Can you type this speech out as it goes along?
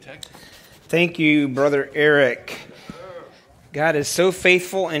Thank you, Brother Eric. God is so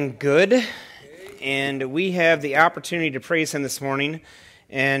faithful and good, and we have the opportunity to praise Him this morning,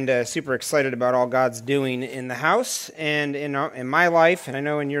 and super excited about all God's doing in the house and in my life, and I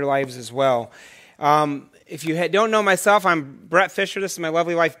know in your lives as well. If you don't know myself, I'm Brett Fisher. This is my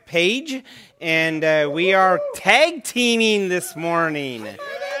lovely wife, Paige, and we are tag teaming this morning.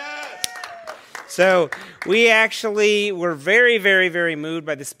 So we actually were very, very, very moved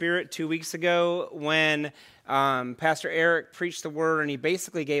by the Spirit 2 weeks ago when Pastor Eric preached the word, and he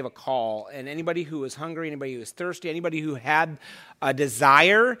basically gave a call. And anybody who was hungry, anybody who was thirsty, anybody who had a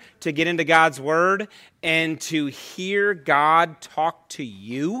desire to get into God's word and to hear God talk to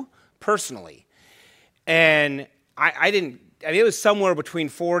you personally. And it was somewhere between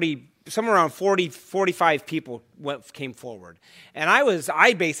 45 people came forward. And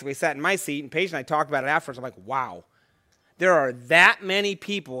I basically sat in my seat, and Paige and I talked about it afterwards. I'm like, wow, there are that many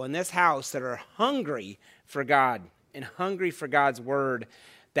people in this house that are hungry for God and hungry for God's word.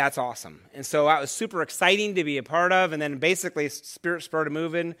 That's awesome. And so that was super exciting to be a part of. And then basically Spirit started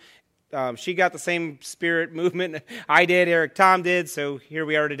moving. She got the same Spirit movement I did, Eric Tom did, so here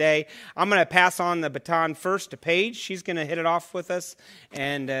we are today. I'm going to pass on the baton first to Paige. She's going to hit it off with us,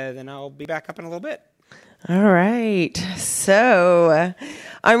 and then I'll be back up in a little bit. All right. So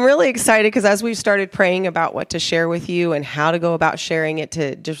I'm really excited because as we started praying about what to share with you and how to go about sharing it,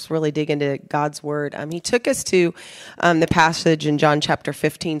 to just really dig into God's word, he took us to the passage in John chapter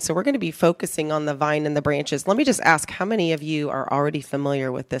 15. So we're going to be focusing on the vine and the branches. Let me just ask, how many of you are already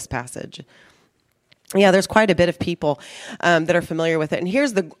familiar with this passage? Yeah, there's quite a bit of people that are familiar with it. And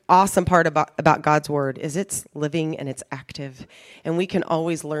here's the awesome part about God's word is it's living and it's active. And we can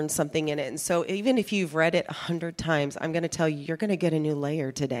always learn something in it. And so even if you've read it 100 times, I'm going to tell you, you're going to get a new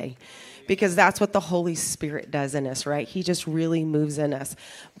layer today. Because that's what the Holy Spirit does in us, right? He just really moves in us.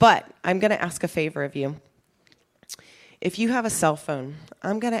 But I'm going to ask a favor of you. If you have a cell phone,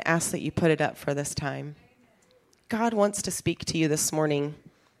 I'm going to ask that you put it up for this time. God wants to speak to you this morning.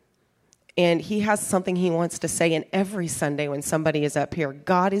 And he has something he wants to say. And every Sunday when somebody is up here,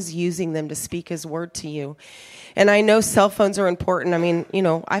 God is using them to speak his word to you. And I know cell phones are important. I mean,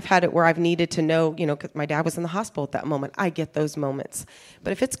 I've had it where I've needed to know, because my dad was in the hospital at that moment. I get those moments.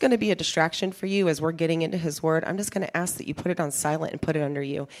 But if it's going to be a distraction for you as we're getting into his word, I'm just going to ask that you put it on silent and put it under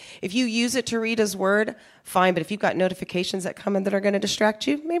you. If you use it to read his word, fine. But if you've got notifications that come in that are going to distract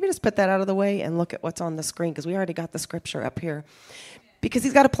you, maybe just put that out of the way and look at what's on the screen, because we already got the scripture up here. Because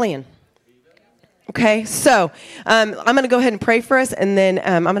he's got a plan. Okay, so I'm going to go ahead and pray for us, and then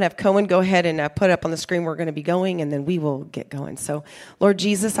I'm going to have Cohen go ahead and put up on the screen where we're going to be going, and then we will get going. So, Lord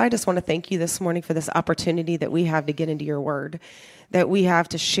Jesus, I just want to thank you this morning for this opportunity that we have to get into your word, that we have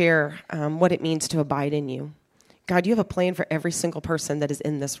to share what it means to abide in you. God, you have a plan for every single person that is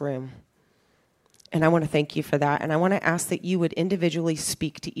in this room. And I want to thank you for that. And I want to ask that you would individually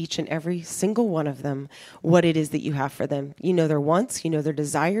speak to each and every single one of them what it is that you have for them. You know their wants, you know their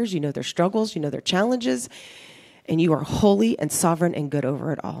desires, you know their struggles, you know their challenges, and you are holy and sovereign and good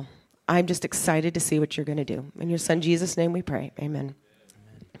over it all. I'm just excited to see what you're going to do. In your son Jesus' name we pray. Amen.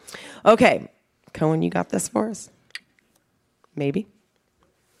 Okay, Cohen, you got this for us? Maybe?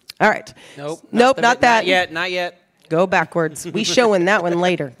 All right. Nope, not that. Not yet. Go backwards. We showing that one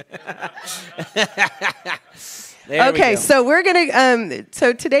later. Okay, so we're gonna.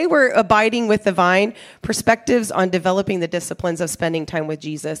 So today we're abiding with the vine, perspectives on developing the disciplines of spending time with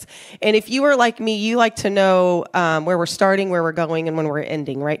Jesus. And if you are like me, you like to know where we're starting, where we're going, and when we're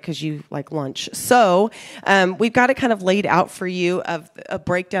ending, right? Because you like lunch. So we've got it kind of laid out for you of a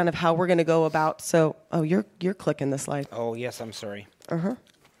breakdown of how we're going to go about. So, you're clicking the slide. Oh yes, I'm sorry.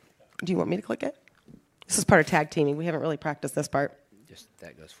 Do you want me to click it? This is part of tag teaming. We haven't really practiced this part. Just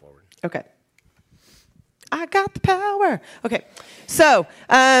that goes forward. Okay. I got the power. Okay. So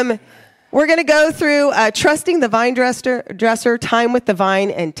we're going to go through trusting the vine dresser, time with the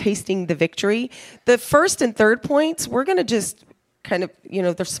vine, and tasting the victory. The first and third points, we're going to just kind of,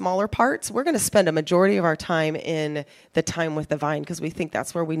 they're smaller parts. We're going to spend a majority of our time in the time with the vine because we think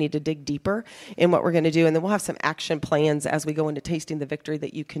that's where we need to dig deeper in what we're going to do. And then we'll have some action plans as we go into tasting the victory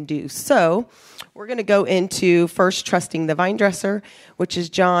that you can do. So we're going to go into first trusting the vine dresser, which is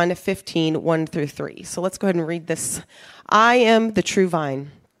John 15, 1 through 3. So let's go ahead and read this. I am the true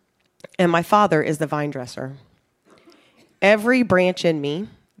vine, and my Father is the vine dresser. Every branch in me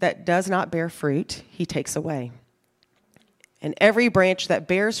that does not bear fruit, he takes away. And every branch that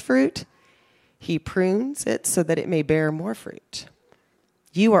bears fruit, he prunes it so that it may bear more fruit.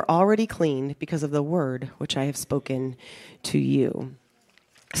 You are already clean because of the word which I have spoken to you.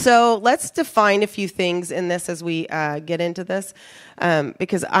 So let's define a few things in this as we get into this,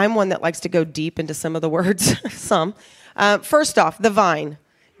 because I'm one that likes to go deep into some of the words. First off, the vine.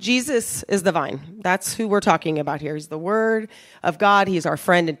 Jesus is the vine. That's who we're talking about here. He's the Word of God. He's our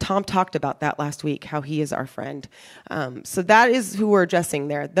friend. And Tom talked about that last week, how he is our friend. So that is who we're addressing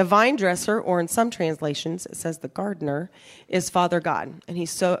there. The vine dresser, or in some translations, it says the gardener, is Father God. And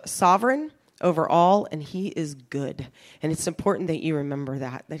he's so sovereign over all, and he is good. And it's important that you remember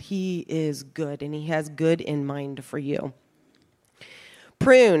that he is good, and he has good in mind for you.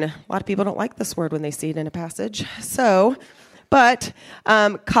 Prune. A lot of people don't like this word when they see it in a passage. But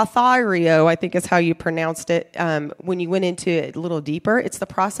kathario, I think is how you pronounced it. When you went into it a little deeper, it's the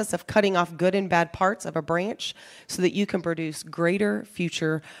process of cutting off good and bad parts of a branch so that you can produce greater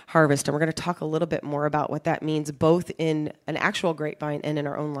future harvest. And we're going to talk a little bit more about what that means, both in an actual grapevine and in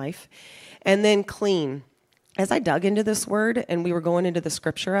our own life. And then clean. As I dug into this word and we were going into the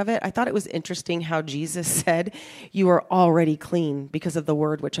scripture of it, I thought it was interesting how Jesus said, you are already clean because of the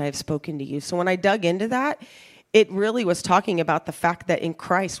word which I have spoken to you. So when I dug into that, it really was talking about the fact that in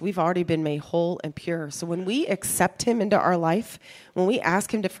Christ, we've already been made whole and pure. So when we accept him into our life, when we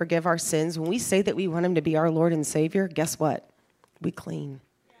ask him to forgive our sins, when we say that we want him to be our Lord and Savior, guess what? We clean.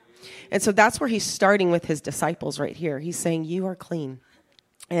 And so that's where he's starting with his disciples right here. He's saying, you are clean.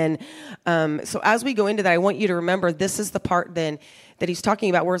 And so as we go into that, I want you to remember this is the part then that he's talking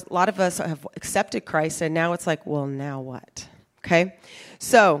about where a lot of us have accepted Christ, and now it's like, well, now what? Okay?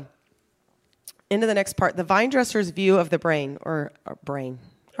 So into the next part, the vine dresser's view of the branch,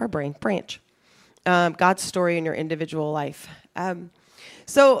 God's story in your individual life.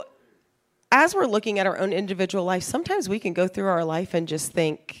 So as we're looking at our own individual life, sometimes we can go through our life and just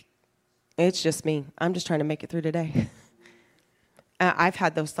think, it's just me. I'm just trying to make it through today. I've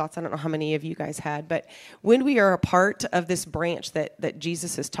had those thoughts. I don't know how many of you guys had, but when we are a part of this branch that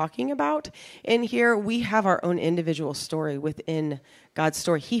Jesus is talking about in here, we have our own individual story within God's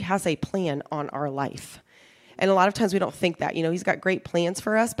story. He has a plan on our life. And a lot of times we don't think that. He's got great plans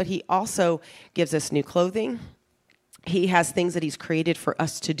for us, but he also gives us new clothing. He has things that he's created for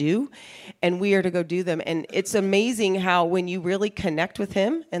us to do, and we are to go do them. And it's amazing how when you really connect with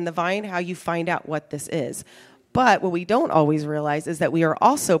him and the vine, how you find out what this is. But what we don't always realize is that we are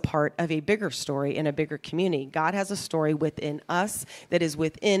also part of a bigger story in a bigger community. God has a story within us that is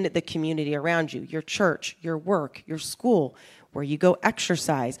within the community around you, your church, your work, your school, where you go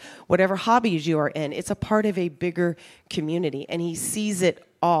exercise, whatever hobbies you are in. It's a part of a bigger community, and he sees it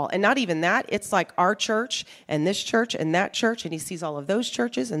all. And not even that, it's like our church and this church and that church, and he sees all of those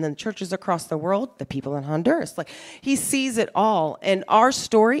churches and then churches across the world, the people in Honduras. Like, he sees it all, and our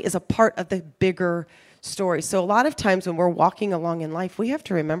story is a part of the bigger story. So a lot of times when we're walking along in life, we have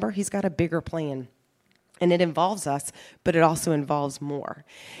to remember he's got a bigger plan. And it involves us, but it also involves more.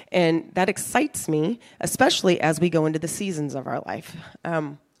 And that excites me, especially as we go into the seasons of our life.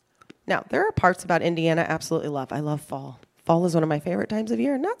 Now, there are parts about Indiana I absolutely love. I love fall. Fall is one of my favorite times of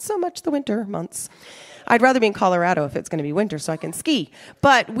year, not so much the winter months. I'd rather be in Colorado if it's going to be winter so I can ski.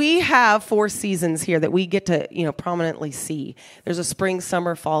 But we have 4 seasons here that we get to, prominently see. There's a spring,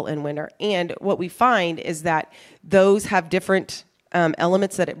 summer, fall, and winter. And what we find is that those have different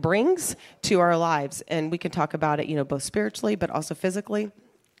elements that it brings to our lives. And we can talk about it, both spiritually but also physically.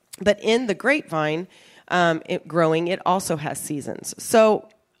 But in the grapevine, growing, it also has seasons. So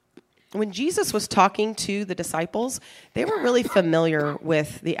when Jesus was talking to the disciples, they were really familiar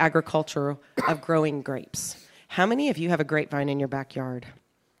with the agriculture of growing grapes. How many of you have a grapevine in your backyard?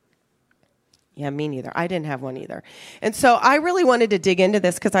 Yeah, me neither. I didn't have one either. And so I really wanted to dig into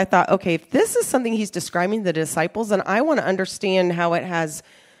this because I thought, okay, if this is something he's describing to the disciples, then I want to understand how it has,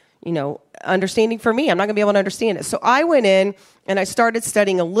 understanding for me. I'm not going to be able to understand it. So I went in and I started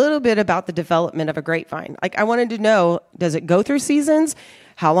studying a little bit about the development of a grapevine. Like, I wanted to know, does it go through seasons?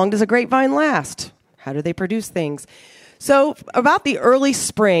 How long does a grapevine last? How do they produce things? So about the early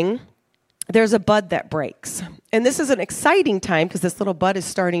spring, there's a bud that breaks. And this is an exciting time because this little bud is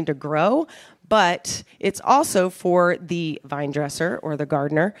starting to grow, but it's also for the vine dresser or the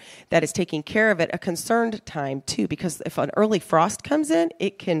gardener that is taking care of it a concerned time too, because if an early frost comes in,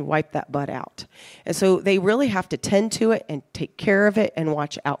 it can wipe that bud out. And so they really have to tend to it and take care of it and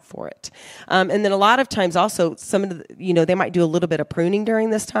watch out for it. And then a lot of times also some of the, they might do a little bit of pruning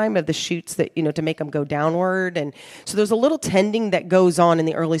during this time of the shoots that, to make them go downward. And so there's a little tending that goes on in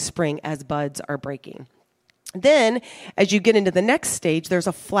the early spring as buds are breaking. Then, as you get into the next stage, there's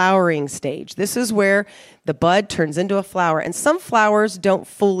a flowering stage. This is where the bud turns into a flower. And some flowers don't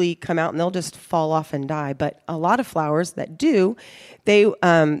fully come out, and they'll just fall off and die. But a lot of flowers that do, they'll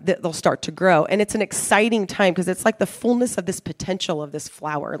start to grow. And it's an exciting time because it's like the fullness of this potential of this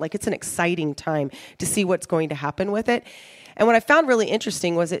flower. Like, it's an exciting time to see what's going to happen with it. And what I found really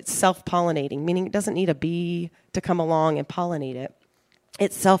interesting was it's self-pollinating, meaning it doesn't need a bee to come along and pollinate it.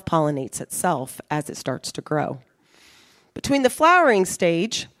 It self-pollinates itself as it starts to grow. Between the flowering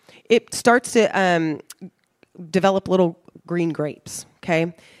stage, it starts to develop little green grapes,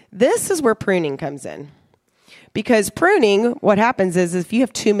 okay? This is where pruning comes in. Because pruning, what happens is if you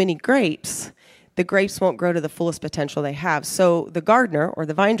have too many grapes, the grapes won't grow to the fullest potential they have. So the gardener or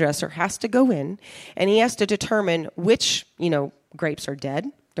the vine dresser has to go in, and he has to determine which, grapes are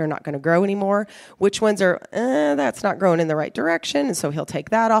dead. They're not going to grow anymore. Which ones are, that's not growing in the right direction. And so he'll take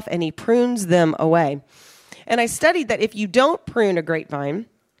that off and he prunes them away. And I studied that if you don't prune a grapevine,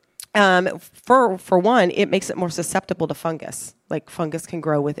 for one, it makes it more susceptible to fungus. Like fungus can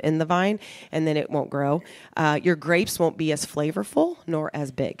grow within the vine and then it won't grow. Your grapes won't be as flavorful nor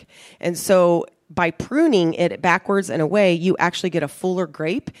as big. And so by pruning it backwards and away, you actually get a fuller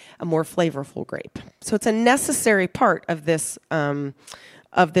grape, a more flavorful grape. So it's a necessary part of this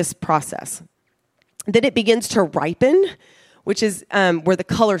process. Then it begins to ripen, which is where the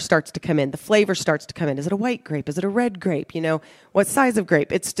color starts to come in, the flavor starts to come in. Is it a white grape? Is it a red grape? What size of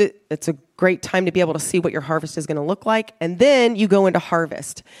grape? It's a great time to be able to see what your harvest is going to look like. And then you go into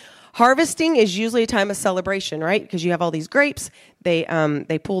harvest. Harvesting is usually a time of celebration, right? Because you have all these grapes.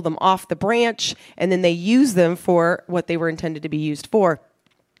 They pull them off the branch, and then they use them for what they were intended to be used for.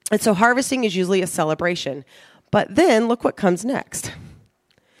 And so harvesting is usually a celebration. But then look what comes next.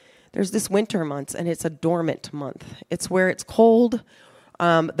 There's this winter months, and it's a dormant month. It's where it's cold.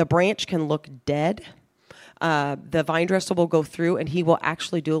 The branch can look dead. The vine dresser will go through, and he will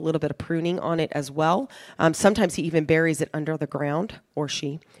actually do a little bit of pruning on it as well. Sometimes he even buries it under the ground, or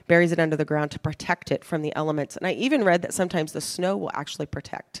she buries it under the ground to protect it from the elements. And I even read that sometimes the snow will actually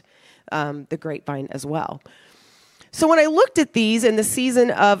protect the grapevine as well. So when I looked at these in the season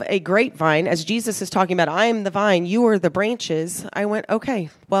of a grapevine, as Jesus is talking about, I am the vine, you are the branches, I went, okay,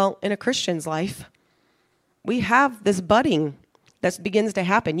 well, in a Christian's life, we have this budding that begins to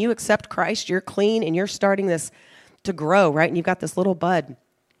happen. You accept Christ, you're clean, and you're starting this to grow, right? And you've got this little bud.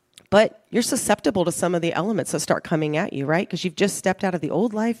 But you're susceptible to some of the elements that start coming at you, right? Because you've just stepped out of the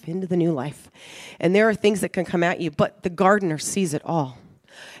old life into the new life. And there are things that can come at you, but the gardener sees it all.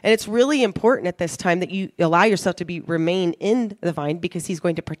 And it's really important at this time that you allow yourself to remain in the vine because he's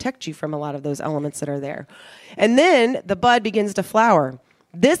going to protect you from a lot of those elements that are there. And then the bud begins to flower.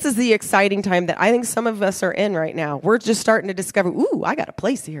 This is the exciting time that I think some of us are in right now. We're just starting to discover, ooh, I got a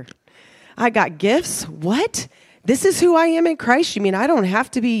place here. I got gifts. What? This is who I am in Christ? You mean I don't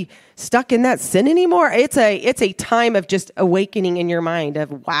have to be stuck in that sin anymore? It's a time of just awakening in your mind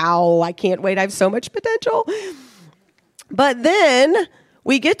of, wow, I can't wait. I have so much potential. But then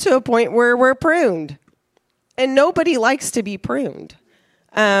we get to a point where we're pruned, and nobody likes to be pruned.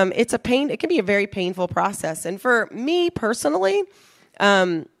 It can be a very painful process. And for me personally,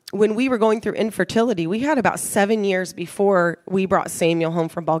 when we were going through infertility, we had about 7 years before we brought Samuel home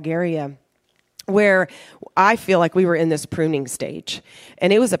from Bulgaria, where I feel like we were in this pruning stage.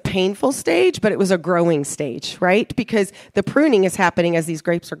 And it was a painful stage, but it was a growing stage, right? Because the pruning is happening as these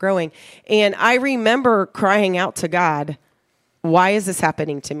grapes are growing. And I remember crying out to God, why is this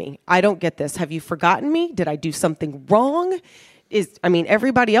happening to me? I don't get this. Have you forgotten me? Did I do something wrong?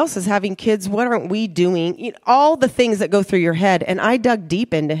 Everybody else is having kids. What aren't we doing? All the things that go through your head. And I dug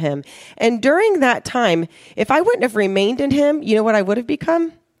deep into him. And during that time, if I wouldn't have remained in him, you know what I would have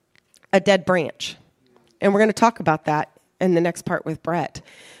become? A dead branch. And we're going to talk about that in the next part with Brett.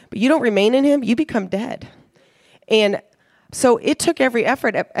 But you don't remain in him, you become dead. And so it took every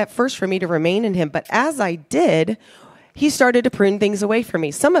effort at first for me to remain in him. But as I did, he started to prune things away from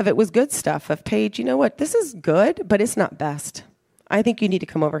me. Some of it was good stuff of, Paige, you know what? This is good, but it's not best. I think you need to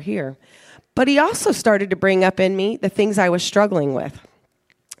come over here. But he also started to bring up in me the things I was struggling with.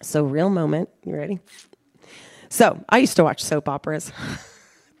 So real moment. You ready? So I used to watch soap operas.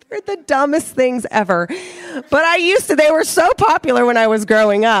 They're the dumbest things ever. But they were so popular when I was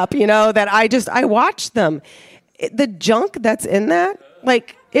growing up, that I watched them. The junk that's in that,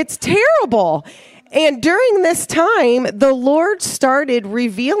 it's terrible. And during this time, the Lord started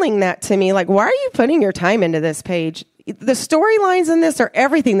revealing that to me. Why are you putting your time into this, Paige? The storylines in this are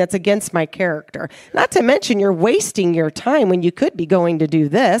everything that's against my character. Not to mention you're wasting your time when you could be going to do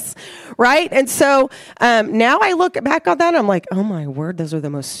this, right? And so now I look back on that, I'm like, oh my word, those are the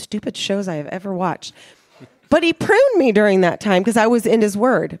most stupid shows I have ever watched. But he pruned me during that time because I was in his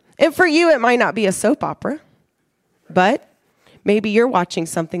word. And for you, it might not be a soap opera, but maybe you're watching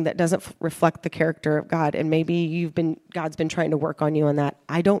something that doesn't reflect the character of God, and maybe God's been trying to work on you on that.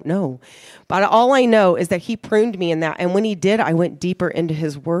 I don't know. But all I know is that he pruned me in that. And when he did, I went deeper into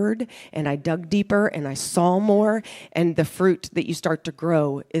his word, and I dug deeper, and I saw more, and the fruit that you start to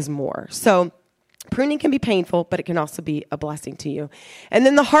grow is more. So pruning can be painful, but it can also be a blessing to you. And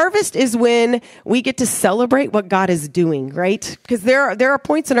then the harvest is when we get to celebrate what God is doing, right? Because there are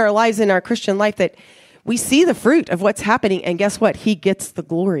points in our lives, in our Christian life, that we see the fruit of what's happening, and guess what? He gets the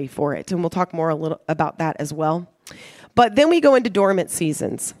glory for it. And we'll talk more a little about that as well. But then we go into dormant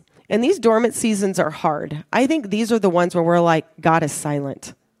seasons. And these dormant seasons are hard. I think these are the ones where we're like, God is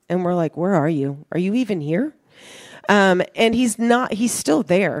silent. And we're like, where are you? Are you even here? And he's still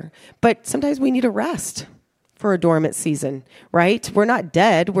there. But sometimes we need a rest for a dormant season, right? We're not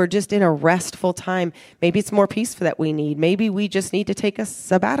dead. We're just in a restful time. Maybe it's more peaceful that we need. Maybe we just need to take a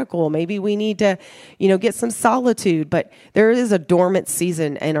sabbatical. Maybe we need to, get some solitude. But there is a dormant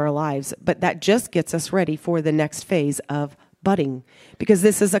season in our lives. But that just gets us ready for the next phase of budding, because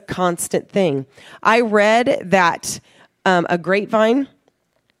this is a constant thing. I read that a grapevine,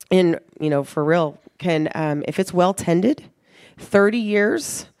 for real, can, if it's well tended, 30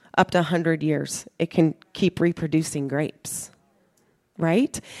 years up to 100 years, it can keep reproducing grapes,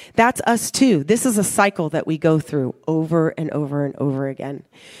 right? That's us too. This is a cycle that we go through over and over and over again.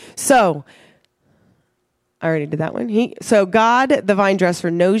 So, I already did that one. So God, the vine dresser,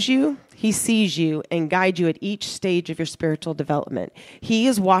 knows you. He sees you and guides you at each stage of your spiritual development. He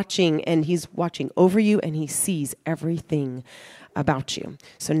is watching, and he's watching over you, and he sees everything about you.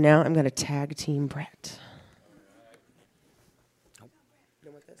 So now I'm going to tag team Brett.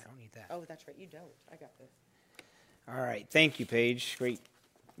 Oh, that's right. You don't. I got this. All right. Thank you, Paige.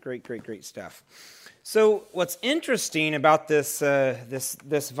 Great stuff. So what's interesting about this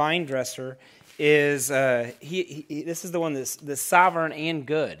vine dresser is this is the one that's sovereign and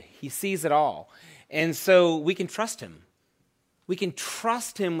good. He sees it all. And so we can trust him. We can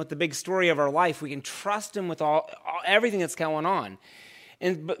trust him with the big story of our life. We can trust him with everything that's going on.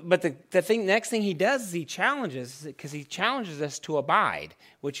 But the next thing he does is he challenges us to abide,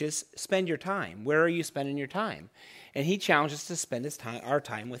 which is spend your time. Where are you spending your time? And he challenges us to spend our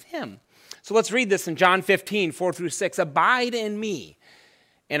time with him. So let's read this in John 15, 4-6. Abide in me,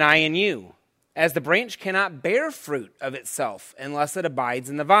 and I in you, as the branch cannot bear fruit of itself unless it abides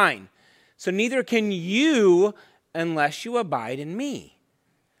in the vine. So neither can you unless you abide in me.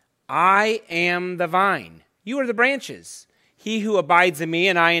 I am the vine. You are the branches. He who abides in me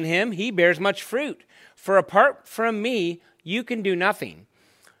and I in him, he bears much fruit. For apart from me, you can do nothing.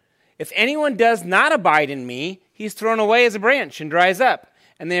 If anyone does not abide in me, he's thrown away as a branch and dries up.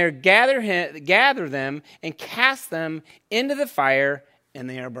 And they are gather them and cast them into the fire, and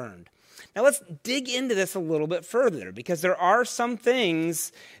they are burned. Now let's dig into this a little bit further, because there are some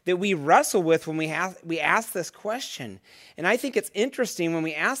things that we wrestle with when we ask this question. And I think it's interesting when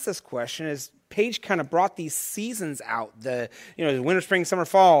we ask this question is Paige kind of brought these seasons out, the winter, spring, summer,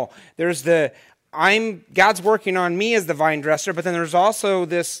 fall. There's God's working on me as the vine dresser, but then there's also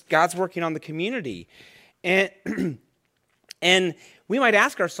this God's working on the community. And and we might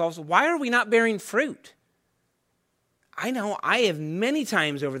ask ourselves, why are we not bearing fruit? I know I have many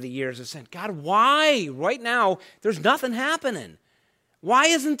times over the years have said, God, why? Right now, there's nothing happening. Why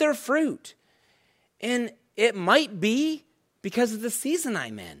isn't there fruit? And it might be because of the season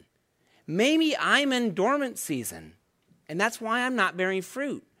I'm in. Maybe I'm in dormant season, and that's why I'm not bearing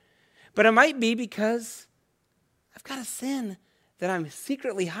fruit. But it might be because I've got a sin that I'm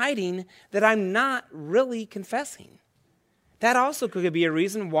secretly hiding that I'm not really confessing. That also could be a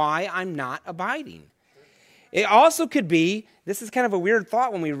reason why I'm not abiding. It also could be, this is kind of a weird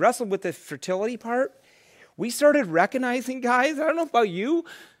thought, when we wrestled with the fertility part, we started recognizing, guys, I don't know about you,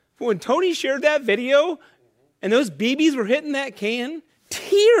 but when Tony shared that video and those BBs were hitting that can,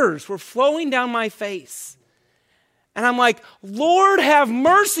 tears were flowing down my face. And I'm like, Lord, have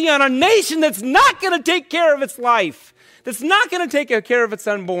mercy on a nation that's not going to take care of its life, that's not going to take care of its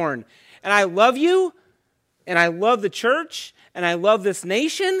unborn. And I love you, and I love the church, and I love this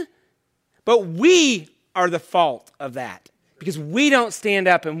nation, but we are the fault of that because we don't stand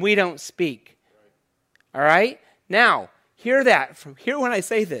up and we don't speak. All right? Now, hear when I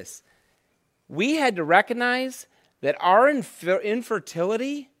say this. We had to recognize that our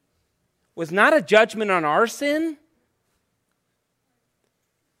infertility was not a judgment on our sin,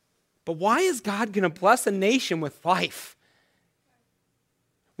 but why is God going to bless a nation with life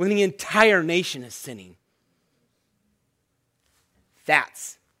when the entire nation is sinning?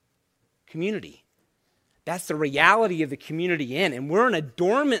 That's community. That's the reality of the community in. And we're in a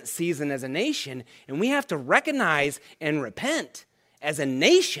dormant season as a nation, and we have to recognize and repent. As a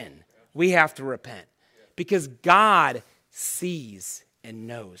nation, we have to repent because God sees and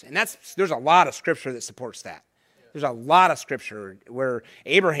knows. And there's a lot of scripture that supports that. There's a lot of scripture where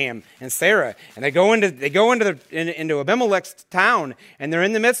Abraham and Sarah, and they go into Abimelech's town, and they're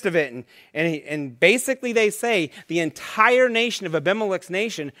in the midst of it, and basically they say the entire nation of Abimelech's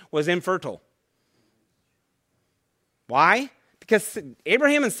nation was infertile. Why? Because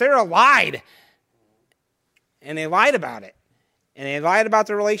Abraham and Sarah lied, and they lied about it, and they lied about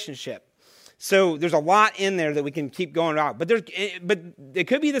their relationship. So there's a lot in there that we can keep going about, but it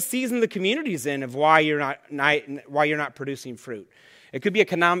could be the season the community's in of why you're not producing fruit. It could be a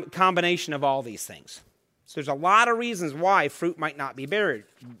combination of all these things. So there's a lot of reasons why fruit might not be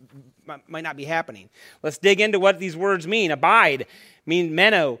happening. Let's dig into what these words mean. Abide means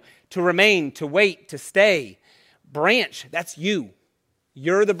meno, to remain, to wait, to stay. Branch, that's you.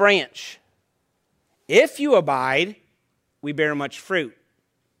 You're the branch. If you abide, we bear much fruit.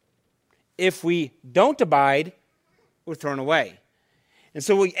 If we don't abide, we're thrown away. And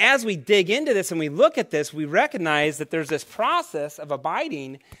so as we dig into this and we look at this, we recognize that there's this process of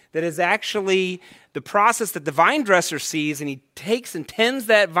abiding that is actually the process that the vine dresser sees, and he takes and tends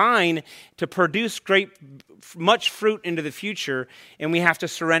that vine to produce much fruit into the future, and we have to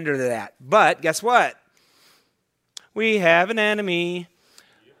surrender to that. But guess what? We have an enemy.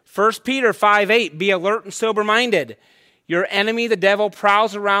 1 Peter 5:8, be alert and sober-minded. Your enemy, the devil,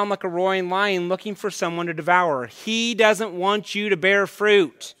 prowls around like a roaring lion looking for someone to devour. He doesn't want you to bear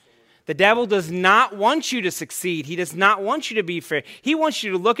fruit. The devil does not want you to succeed. He does not want you to be fair. He wants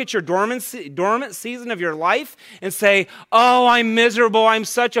you to look at your dormant season of your life and say, oh, I'm miserable. I'm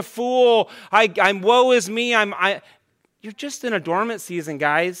such a fool. I'm woe is me. You're just in a dormant season,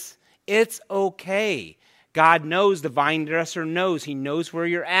 guys. It's okay. God knows, the vine dresser knows. He knows where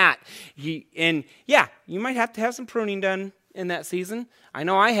you're at. You might have to have some pruning done in that season. I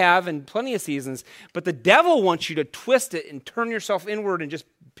know I have in plenty of seasons. But the devil wants you to twist it and turn yourself inward and just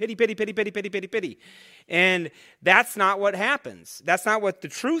pity, pity, pity, pity, pity, pity, pity. And that's not what happens. That's not what the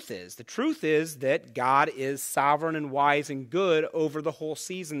truth is. The truth is that God is sovereign and wise and good over the whole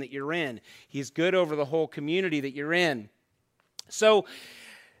season that you're in. He's good over the whole community that you're in. So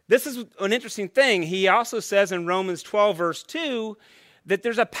this is an interesting thing. He also says in Romans 12, verse 2, that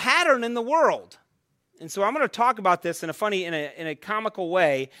there's a pattern in the world. And so I'm going to talk about this in a comical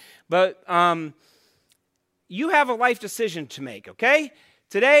way, but you have a life decision to make, okay?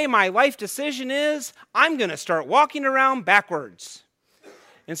 Today, my life decision is I'm going to start walking around backwards.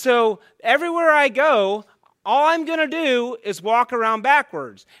 And so everywhere I go, all I'm going to do is walk around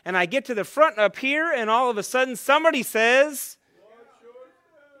backwards. And I get to the front up here, and all of a sudden somebody says,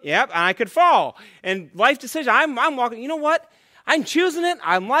 yep, I could fall. And life decision, I'm walking, you know what? I'm choosing it.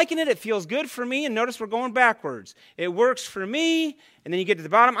 I'm liking it. It feels good for me. And notice we're going backwards. It works for me. And then you get to the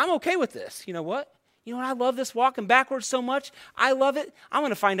bottom. I'm okay with this. You know what? I love this walking backwards so much. I love it. I'm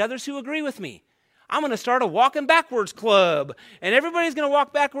going to find others who agree with me. I'm going to start a walking backwards club. And everybody's going to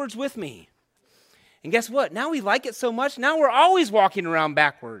walk backwards with me. And guess what? Now we like it so much. Now we're always walking around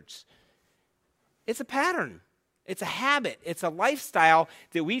backwards. It's a pattern. It's a habit. It's a lifestyle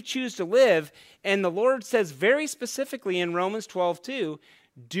that we choose to live. And the Lord says very specifically in Romans 12:2,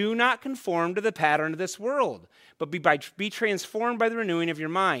 do not conform to the pattern of this world, but be transformed by the renewing of your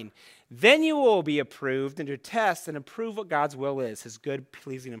mind. Then you will be approved and to test and approve what God's will is, his good,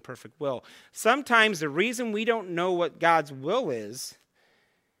 pleasing, and perfect will. Sometimes the reason we don't know what God's will is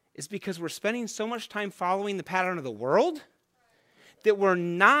because we're spending so much time following the pattern of the world that we're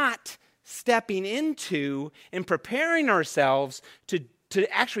not stepping into and preparing ourselves to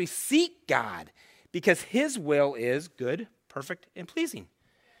actually seek God, because his will is good, perfect, and pleasing.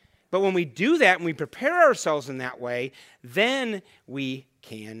 But when we do that and we prepare ourselves in that way, then we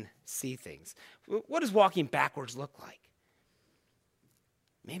can see things. What does walking backwards look like?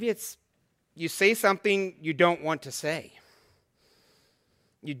 Maybe it's you say something you don't want to say.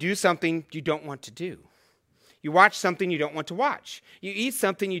 You do something you don't want to do. You watch something you don't want to watch. You eat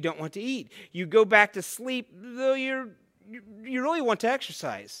something you don't want to eat. You go back to sleep though you really want to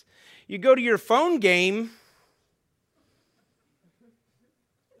exercise. You go to your phone game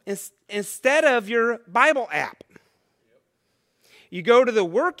instead of your Bible app. You go to the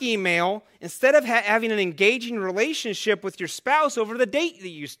work email instead of having an engaging relationship with your spouse over the date that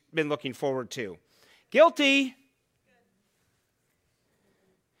you've been looking forward to. Guilty.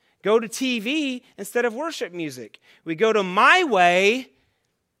 Go to TV instead of worship music. We go to my way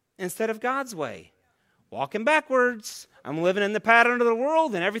instead of God's way. Walking backwards. I'm living in the pattern of the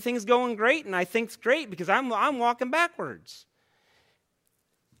world, and everything's going great, and I think it's great because I'm walking backwards.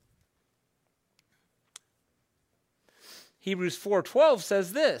 Hebrews 4:12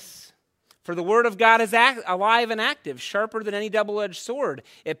 says this, "For the word of God is alive and active, sharper than any double-edged sword.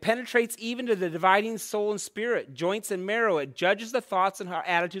 It penetrates even to the dividing soul and spirit, joints and marrow. It judges the thoughts and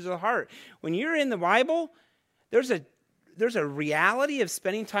attitudes of the heart." When you're in the Bible, there's a reality of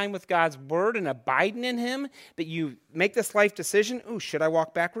spending time with God's word and abiding in him, that you make this life decision. Ooh, should I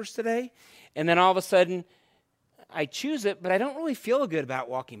walk backwards today? And then all of a sudden, I choose it, but I don't really feel good about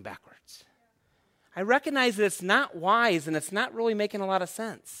walking backwards. I recognize that it's not wise and it's not really making a lot of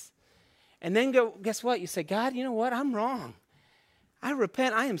sense. And then guess what? You say, God, you know what? I'm wrong. I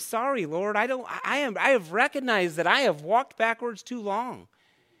repent. I am sorry, Lord. I have recognized that I have walked backwards too long.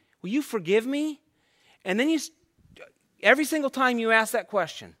 Will you forgive me? And then every single time you ask that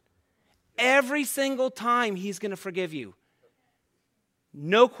question, every single time he's going to forgive you.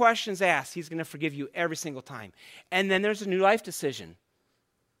 No questions asked. He's going to forgive you every single time. And then there's a new life decision.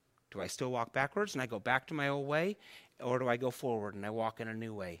 Do I still walk backwards and I go back to my old way? Or do I go forward and I walk in a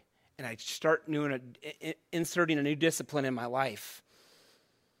new way? And I start inserting a new discipline in my life.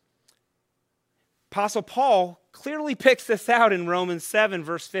 Apostle Paul clearly picks this out in Romans 7,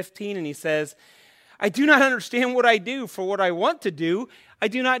 verse 15, and he says, "I do not understand what I do, for what I want to do, I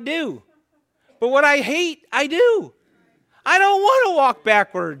do not do. But what I hate, I do. I don't want to walk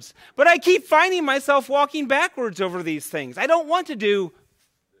backwards, but I keep finding myself walking backwards over these things. I don't want to do,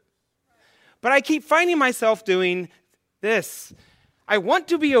 but I keep finding myself doing this. I want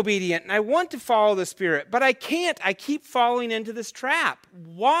to be obedient and I want to follow the Spirit, but I can't. I keep falling into this trap.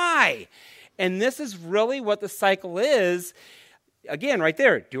 Why?" And this is really what the cycle is. Again, right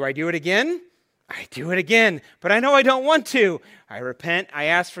there. Do I do it again? I do it again, but I know I don't want to. I repent. I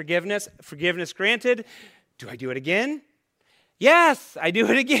ask forgiveness. Forgiveness granted. Do I do it again? Yes, I do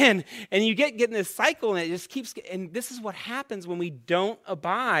it again. And you get in this cycle, and it just keeps, and this is what happens when we don't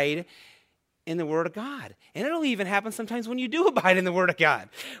abide in the Word of God. And it'll even happen sometimes when you do abide in the Word of God,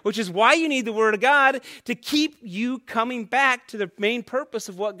 which is why you need the Word of God to keep you coming back to the main purpose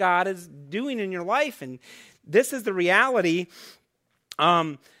of what God is doing in your life. And this is the reality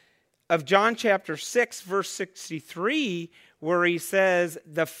of John chapter 6, verse 63, where he says,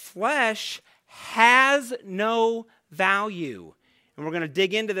 "The flesh has no value." And we're going to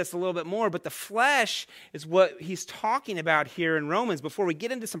dig into this a little bit more, but the flesh is what he's talking about here in Romans before we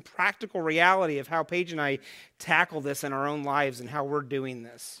get into some practical reality of how Paige and I tackle this in our own lives and how we're doing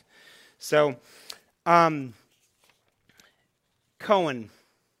this. So, Cohen,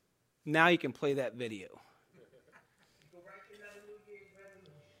 now you can play that video.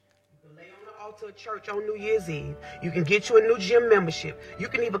 To a church on New Year's Eve. You can get you a new gym membership. You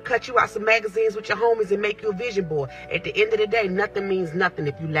can even cut you out some magazines with your homies and make you a vision board. At the end of the day, nothing means nothing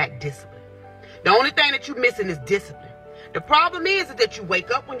if you lack discipline. The only thing that you're missing is discipline. The problem is that you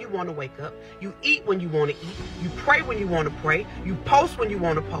wake up when you want to wake up. You eat when you want to eat. You pray when you want to pray. You post when you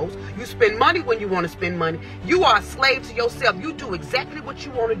want to post. You spend money when you want to spend money. You are a slave to yourself. You do exactly what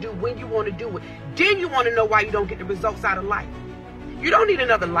you want to do when you want to do it. Then you want to know why you don't get the results out of life. You don't need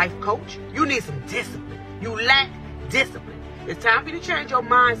another life coach. You need some discipline. You lack discipline. It's time for you to change your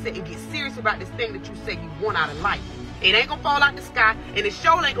mindset and get serious about this thing that you say you want out of life. It ain't gonna fall out the sky, and it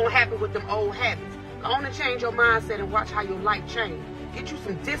sure ain't gonna happen with them old habits. Go on and change your mindset and watch how your life change. Get you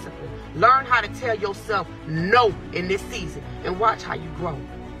some discipline. Learn how to tell yourself no in this season, and watch how you grow.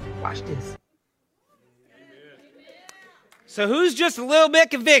 Watch this. So who's just a little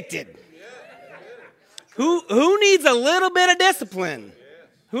bit convicted? Who needs a little bit of discipline?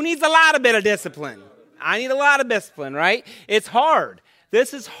 Who needs a lot of bit of discipline? I need a lot of discipline, right? It's hard.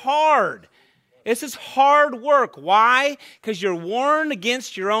 This is hard. This is hard work. Why? Because you're warring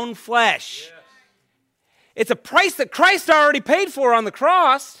against your own flesh. It's a price that Christ already paid for on the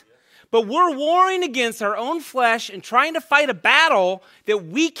cross, but we're warring against our own flesh and trying to fight a battle that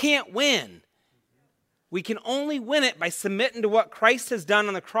we can't win. We can only win it by submitting to what Christ has done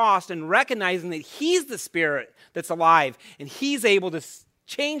on the cross and recognizing that He's the Spirit that's alive and He's able to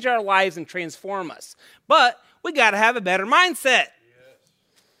change our lives and transform us. But we got to have a better mindset.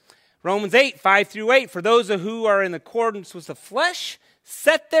 Romans 8, 5 through 8, for those who are in accordance with the flesh,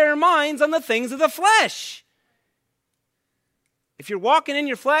 set their minds on the things of the flesh. If you're walking in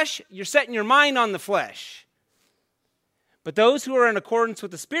your flesh, you're setting your mind on the flesh. But those who are in accordance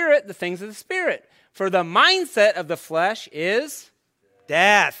with the Spirit, the things of the Spirit. For the mindset of the flesh is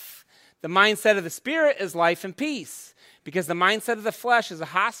death. The mindset of the Spirit is life and peace. because the mindset of the flesh is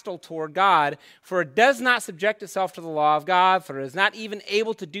hostile toward God, for it does not subject itself to the law of God, for it is not even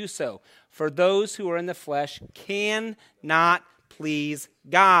able to do so. For those who are in the flesh cannot please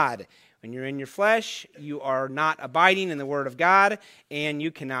God. When you're in your flesh, you are not abiding in the word of God, and you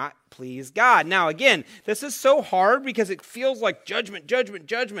cannot please God. Now, again, this is so hard because it feels like judgment, judgment,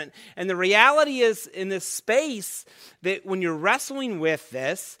 judgment. And the reality is, in this space, that when you're wrestling with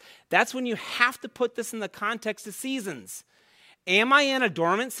this, that's when you have to put this in the context of seasons. Am I in a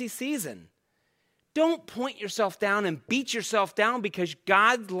dormancy season? Don't point yourself down and beat yourself down because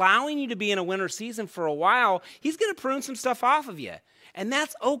God's allowing you to be in a winter season for a while. He's going to prune some stuff off of you. And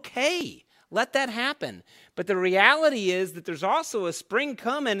that's okay. Let that happen. But the reality is that there's also a spring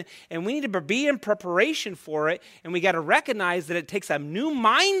coming, and we need to be in preparation for it, and we got to recognize that it takes a new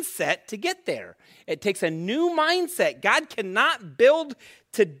mindset to get there. It takes a new mindset. God cannot build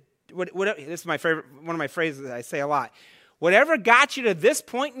to, this is my favorite, one of my phrases that I say a lot. Whatever got you to this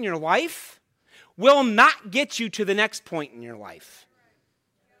point in your life will not get you to the next point in your life.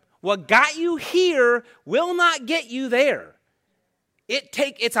 What got you here will not get you there.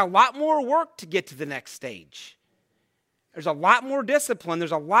 It's a lot more work to get to the next stage. There's a lot more discipline.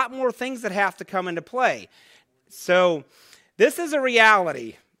 There's a lot more things that have to come into play. So this is a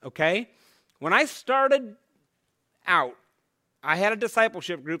reality, okay? When I started out, I had a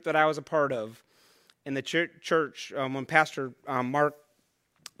discipleship group that I was a part of in the church when Pastor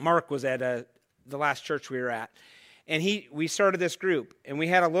Mark was at the last church we were at. And we started this group, and we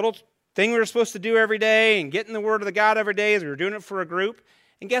had a little thing we were supposed to do every day and get in the Word of the God every day as we were doing it for a group.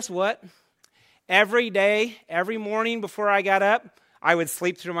 And guess what? Every day, every morning before I got up, I would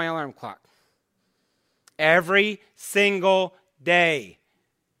sleep through my alarm clock. Every single day,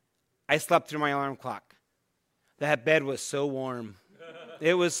 I slept through my alarm clock. That bed was so warm.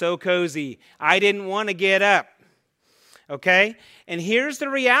 It was so cozy. I didn't want to get up. Okay? And here's the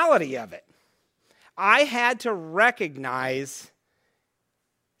reality of it. I had to recognize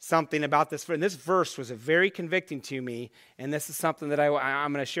something about this. And this verse was very convicting to me, and this is something that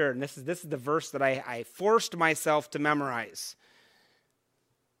I'm going to share. And this is the verse that I forced myself to memorize.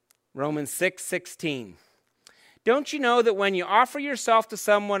 Romans 6:16. Don't you know that when you offer yourself to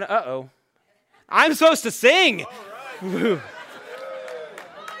someone, I'm supposed to sing. All right.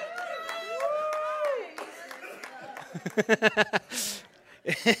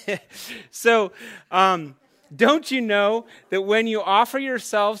 So, don't you know that when you offer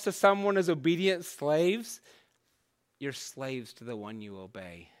yourselves to someone as obedient slaves, you're slaves to the one you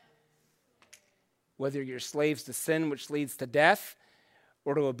obey? Whether you're slaves to sin, which leads to death,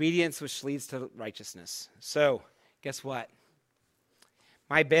 or to obedience, which leads to righteousness. So, guess what?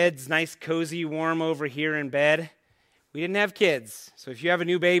 My bed's nice, cozy, warm over here in bed. We didn't have kids, so if you have a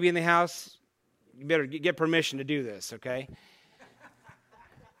new baby in the house, you better get permission to do this, okay?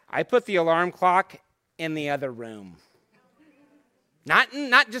 I put the alarm clock in the other room. Not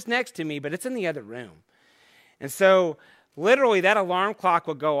just next to me, but it's in the other room. And so, literally, that alarm clock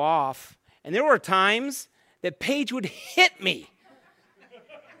would go off, and there were times that Paige would hit me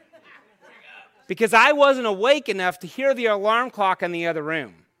because I wasn't awake enough to hear the alarm clock in the other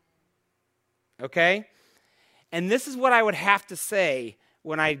room. Okay? And this is what I would have to say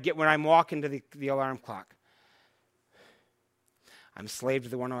when I'm walking to the alarm clock. I'm a slave to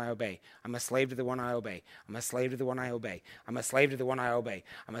the one I obey. I'm a slave to the one I obey. I'm a slave to the one I obey. I'm a slave to the one I obey.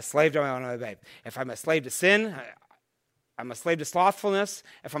 I'm a slave to the one I obey. If I'm a slave to sin, I'm a slave to slothfulness.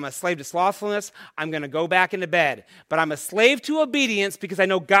 If I'm a slave to slothfulness, I'm going to go back into bed. But I'm a slave to obedience because I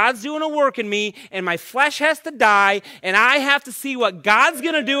know God's doing a work in me and my flesh has to die and I have to see what God's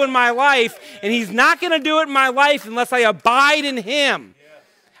going to do in my life, and He's not going to do it in my life unless I abide in Him.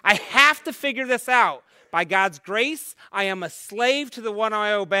 I have to figure this out. By God's grace, I am a slave to the one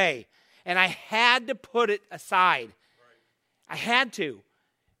I obey. And I had to put it aside. I had to.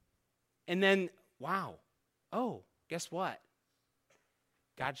 And then, wow. Oh, guess what?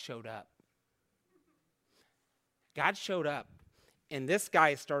 God showed up. God showed up. And this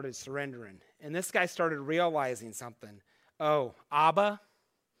guy started surrendering. And this guy started realizing something. Oh, Abba,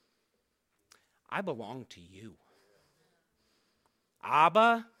 I belong to you.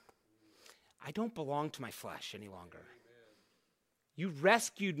 Abba, I don't belong to my flesh any longer. You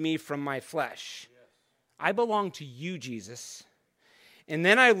rescued me from my flesh. I belong to you, Jesus. And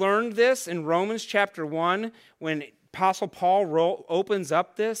then I learned this in Romans chapter 1 when Apostle Paul opens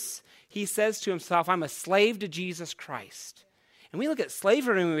up this. He says to himself, I'm a slave to Jesus Christ. And we look at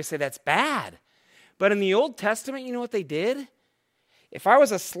slavery and we say that's bad. But in the Old Testament, you know what they did? If I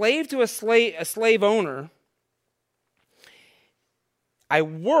was a slave to a slave owner, I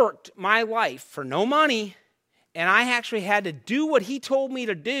worked my life for no money, And I actually had to do what he told me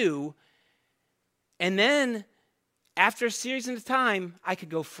to do. And then, after a series of time, I could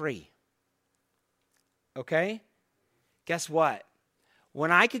go free. Okay? Guess what?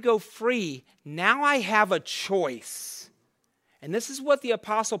 When I could go free, now I have a choice. And this is what the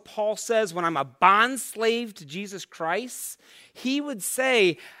Apostle Paul says when I'm a bond slave to Jesus Christ. He would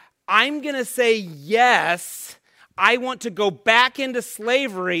say, I'm going to say yes. I want to go back into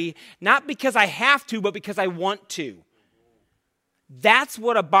slavery, not because I have to, but because I want to. That's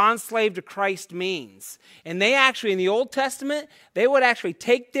what a bond slave to Christ means. And they actually, in the Old Testament, they would actually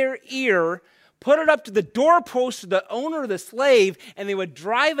take their ear, put it up to the doorpost of the owner of the slave, and they would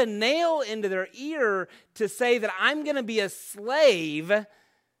drive a nail into their ear to say that I'm going to be a slave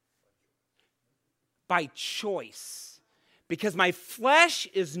by choice. Because my flesh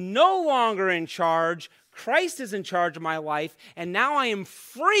is no longer in charge. Christ is in charge of my life, and now I am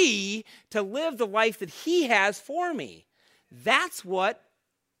free to live the life that he has for me. That's what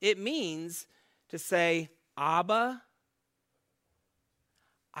it means to say, Abba,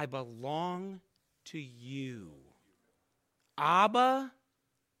 I belong to you. Abba,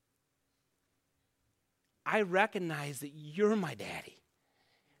 I recognize that you're my daddy.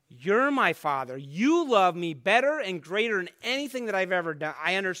 You're my father. You love me better and greater than anything that I've ever done.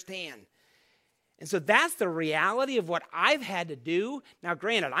 I understand. And so that's the reality of what I've had to do. Now,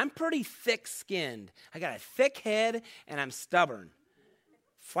 granted, I'm pretty thick-skinned. I got a thick head, and I'm stubborn.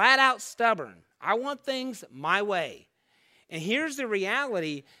 Flat out stubborn. I want things my way. And here's the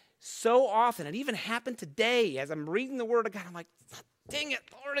reality. So often, it even happened today, as I'm reading the Word of God, I'm like, dang it,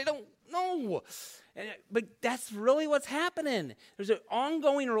 Lord, I don't know. But that's really what's happening. There's an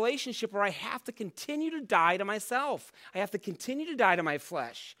ongoing relationship where I have to continue to die to myself. I have to continue to die to my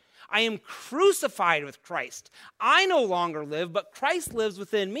flesh. I am crucified with Christ. I no longer live, but Christ lives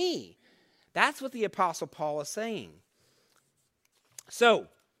within me. That's what the Apostle Paul is saying. So,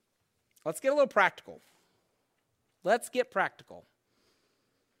 let's get a little practical. Let's get practical.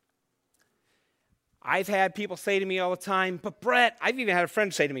 I've had people say to me all the time, but Brett, I've even had a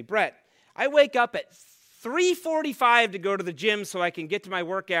friend say to me, Brett, I wake up at 3:45 to go to the gym so I can get to my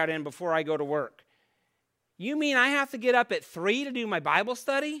workout in before I go to work. You mean I have to get up at 3 to do my Bible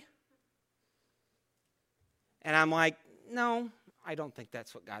study? And I'm like, no, I don't think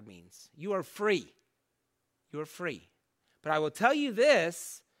that's what God means. You are free. You are free. But I will tell you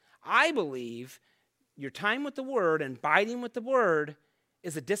this, I believe your time with the Word and abiding with the Word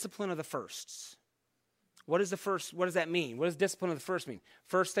is a discipline of the firsts. What does that mean? What does discipline of the first mean?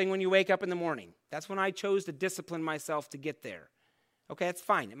 First thing when you wake up in the morning. That's when I chose to discipline myself to get there. Okay, that's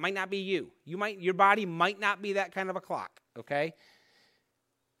fine. It might not be you. Your body might not be that kind of a clock, okay?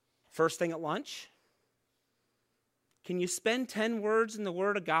 First thing at lunch. Can you spend 10 words in the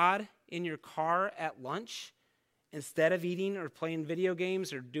Word of God in your car at lunch instead of eating or playing video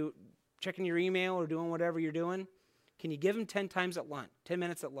games or checking your email or doing whatever you're doing? Can you give them 10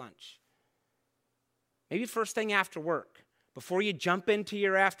 minutes at lunch? Maybe first thing after work, before you jump into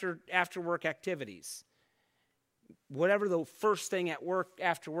your after work activities. Whatever the first thing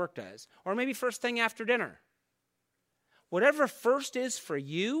after work does. Or maybe first thing after dinner. Whatever first is for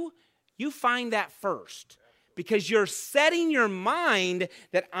you, you find that first. Because you're setting your mind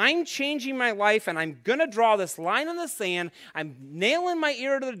that I'm changing my life and I'm going to draw this line in the sand. I'm nailing my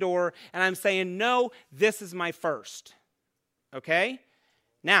ear to the door and I'm saying, no, this is my first. Okay?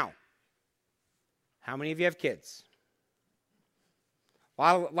 Now, how many of you have kids?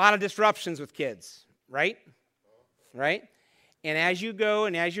 A lot of disruptions with kids, right? Right? And as you go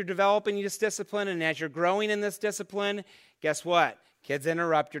and as you're developing this discipline and as you're growing in this discipline, guess what? Kids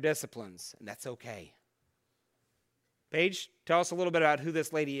interrupt your disciplines, and that's okay. Paige, tell us a little bit about who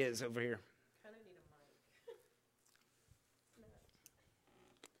this lady is over here. Kind of need a mic.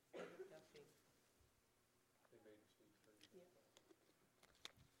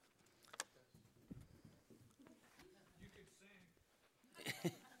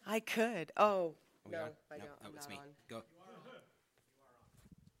 I could. Oh, no, I don't. No, it's me. On. Go.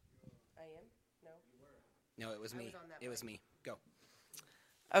 I am? No. No, it was me. It was me. Go.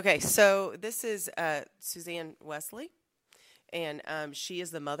 Okay, so this is Suzanne Wesley, and she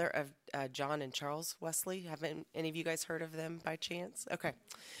is the mother of John and Charles Wesley. Haven't any of you guys heard of them by chance? Okay.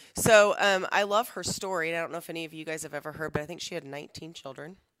 So I love her story, and I don't know if any of you guys have ever heard, but I think she had 19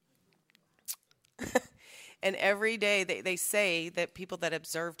 children. And every day they say that people that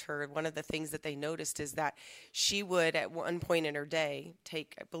observed her, one of the things that they noticed is that she would, at one point in her day,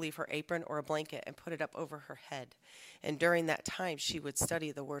 take, I believe, her apron or a blanket and put it up over her head. And during that time, she would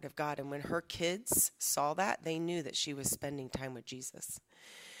study the Word of God. And when her kids saw that, they knew that she was spending time with Jesus.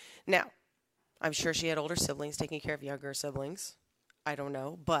 Now, I'm sure she had older siblings taking care of younger siblings. I don't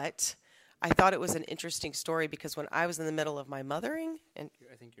know. But I thought it was an interesting story because when I was in the middle of my mothering, and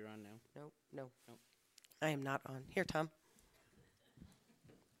I think you're on now. No. I am not on. Here, Tom.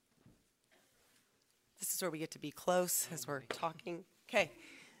 This is where we get to be close as we're talking. Okay.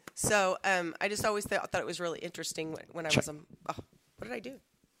 So I just always thought it was really interesting when I was what did I do?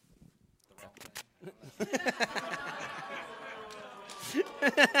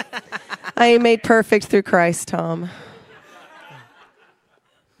 I am made perfect through Christ, Tom.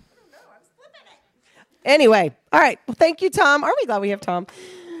 Anyway, all right. Well, thank you, Tom. Aren't we glad we have Tom?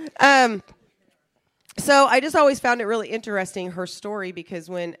 So I just always found it really interesting, her story, because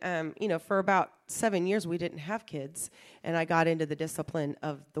when, for about 7 years we didn't have kids, and I got into the discipline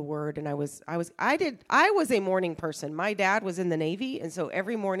of the Word, and I was a morning person. My dad was in the Navy, and so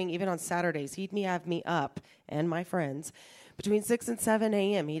every morning, even on Saturdays, he'd have me up and my friends between 6 and 7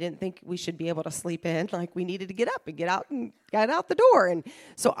 a.m. He didn't think we should be able to sleep in. Like, we needed to get up and get out the door. And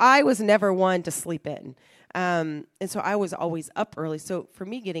so I was never one to sleep in. And so I was always up early. So for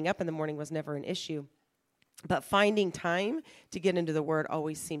me, getting up in the morning was never an issue. But finding time to get into the Word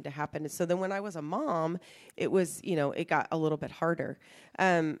always seemed to happen. And so then when I was a mom, it was, it got a little bit harder.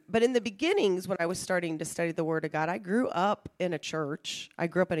 But in the beginnings, when I was starting to study the Word of God, I grew up in a church. I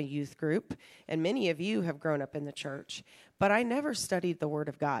grew up in a youth group, and many of you have grown up in the church. But I never studied the Word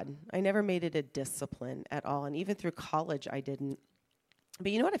of God. I never made it a discipline at all. And even through college, I didn't.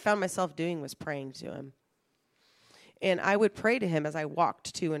 But you know what I found myself doing was praying to Him. And I would pray to Him as I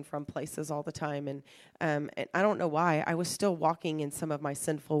walked to and from places all the time. And I don't know why. I was still walking in some of my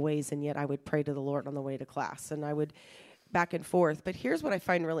sinful ways, and yet I would pray to the Lord on the way to class. And I would back and forth. But here's what I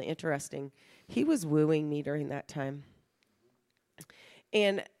find really interesting. He was wooing me during that time.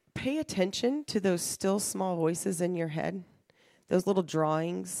 And pay attention to those still small voices in your head, those little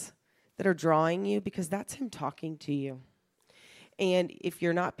drawings that are drawing you, because that's Him talking to you. And if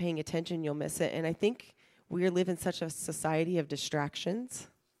you're not paying attention, you'll miss it. And I think we live in such a society of distractions,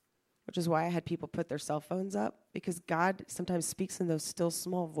 which is why I had people put their cell phones up, because God sometimes speaks in those still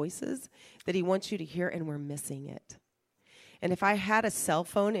small voices that He wants you to hear, and we're missing it. And if I had a cell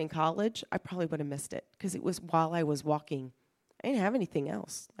phone in college, I probably would have missed it, because it was while I was walking. I didn't have anything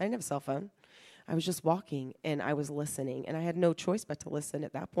else. I didn't have a cell phone. I was just walking, and I was listening, and I had no choice but to listen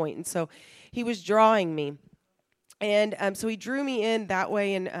at that point. And so He was drawing me. And so He drew me in that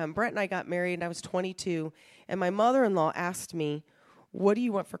way, and Brett and I got married, and I was 22, and my mother-in-law asked me, "What do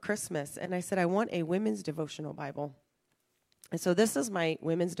you want for Christmas?" And I said, "I want a women's devotional Bible." And so this is my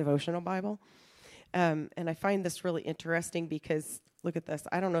women's devotional Bible, and I find this really interesting because, look at this.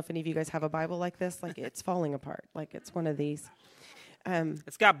 I don't know if any of you guys have a Bible like this. Like, it's falling apart. Like, it's one of these.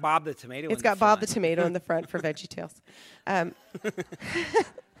 It's got Bob the Tomato It's got Bob the Tomato in the front for VeggieTales.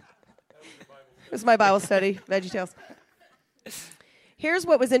 It was my Bible study, VeggieTales. Here's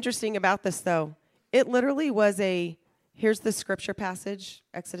what was interesting about this, though. It literally was here's the scripture passage,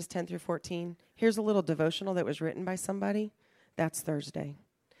 Exodus 10 through 14. Here's a little devotional that was written by somebody. That's Thursday.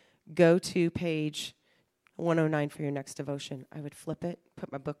 Go to page 109 for your next devotion. I would flip it,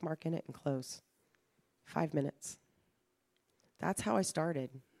 put my bookmark in it, and close. 5 minutes. That's how I started.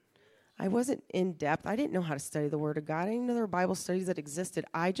 I wasn't in depth. I didn't know how to study the Word of God. I didn't know there were Bible studies that existed.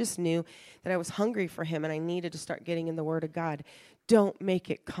 I just knew that I was hungry for Him, and I needed to start getting in the Word of God. Don't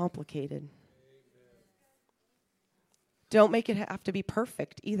make it complicated. Don't make it have to be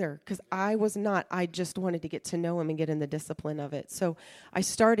perfect either, because I was not. I just wanted to get to know Him and get in the discipline of it. So I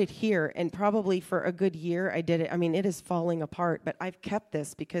started here, and probably for a good year I did it. I mean, it is falling apart, but I've kept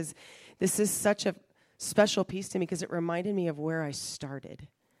this because this is such a special piece to me, because it reminded me of where I started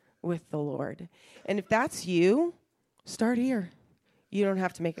with the Lord. And if that's you, start here. You don't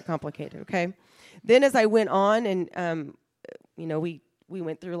have to make it complicated, okay? Then as I went on and, we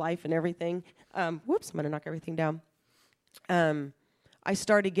went through life and everything. Whoops, I'm going to knock everything down. I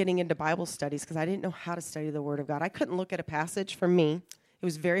started getting into Bible studies because I didn't know how to study the Word of God. I couldn't look at a passage for me. It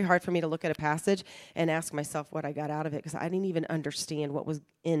was very hard for me to look at a passage and ask myself what I got out of it, because I didn't even understand what was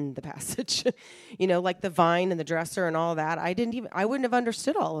in the passage. Like the vine and the dresser and all that. I wouldn't have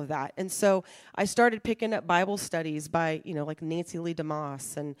understood all of that. And so I started picking up Bible studies by, like Nancy Lee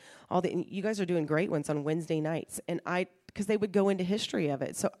DeMoss and you guys are doing great ones on Wednesday nights. And because they would go into history of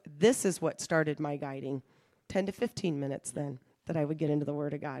it. So this is what started my guiding, 10 to 15 minutes then, that I would get into the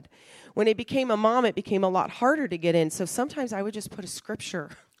Word of God. When I became a mom, it became a lot harder to get in. So sometimes I would just put a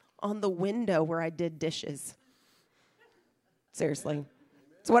scripture on the window where I did dishes. Seriously.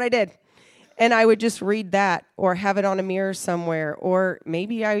 That's what I did. And I would just read that or have it on a mirror somewhere. Or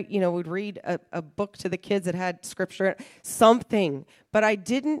maybe I, would read a book to the kids that had scripture, something. But I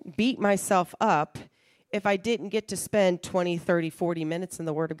didn't beat myself up if I didn't get to spend 20, 30, 40 minutes in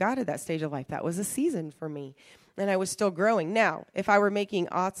the Word of God at that stage of life. That was a season for me. And I was still growing. Now, if I were making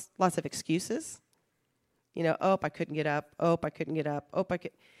lots of excuses, I couldn't get up. I couldn't get up.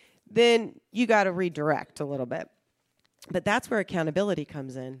 Then you got to redirect a little bit. But that's where accountability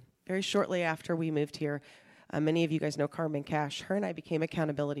comes in. Very shortly after we moved here, many of you guys know Carmen Cash. Her and I became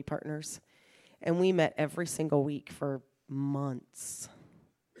accountability partners. And we met every single week for months.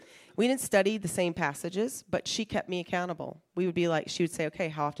 We didn't study the same passages, but she kept me accountable. We would be like, she would say, okay,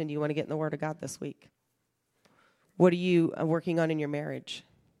 how often do you want to get in the Word of God this week? What are you working on in your marriage?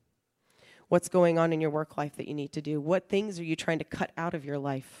 What's going on in your work life that you need to do? What things are you trying to cut out of your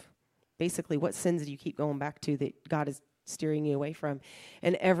life? Basically, what sins do you keep going back to that God is steering you away from?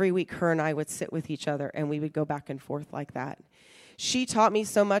 And every week, her and I would sit with each other, and we would go back and forth like that. She taught me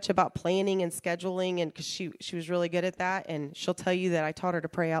so much about planning and scheduling, and because she was really good at that, and she'll tell you that I taught her to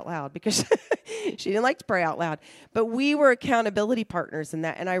pray out loud because she didn't like to pray out loud. But we were accountability partners in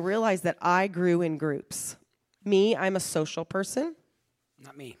that, and I realized that I grew in groups. Me, I'm a social person.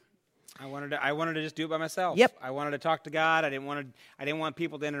 Not me. I wanted to just do it by myself. Yep. I wanted to talk to God. I didn't want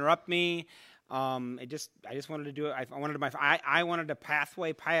people to interrupt me. I just wanted to do it. I wanted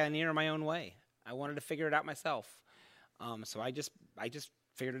to pioneer my own way. I wanted to figure it out myself. So I just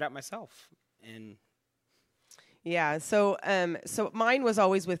figured it out myself. And yeah, so mine was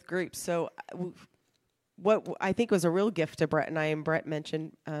always with groups. So what I think was a real gift to Brett and I, and Brett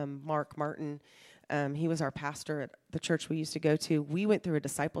mentioned Mark Martin. He was our pastor at the church we used to go to. We went through a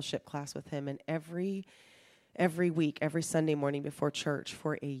discipleship class with him, and every week, every Sunday morning before church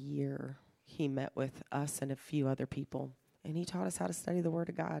for a year, he met with us and a few other people, and he taught us how to study the Word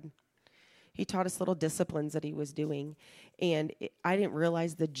of God. He taught us little disciplines that he was doing, and I didn't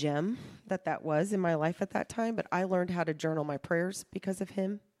realize the gem that was in my life at that time, but I learned how to journal my prayers because of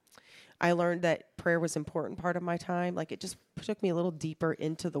him. I learned that prayer was an important part of my time. Like, it just took me a little deeper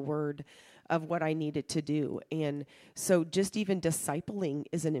into the Word of what I needed to do. And so just even discipling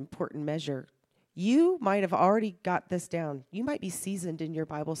is an important measure. You might have already got this down. You might be seasoned in your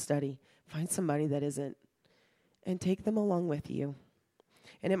Bible study. Find somebody that isn't and take them along with you.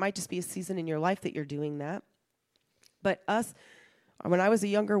 And it might just be a season in your life that you're doing that. But when I was a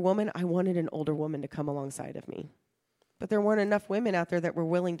younger woman, I wanted an older woman to come alongside of me. But there weren't enough women out there that were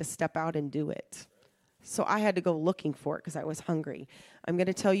willing to step out and do it. So I had to go looking for it because I was hungry. I'm going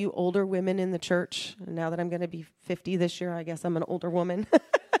to tell you, older women in the church, now that I'm going to be 50 this year, I guess I'm an older woman.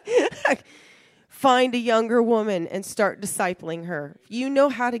 Find a younger woman and start discipling her. If you know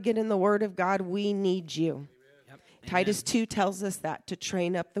how to get in the Word of God, we need you. Yep. Titus 2 tells us that, to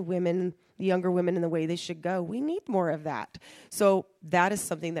train up the younger women in the way they should go. We need more of that. So that is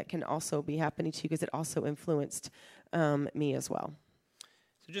something that can also be happening to you because it also influenced me as well.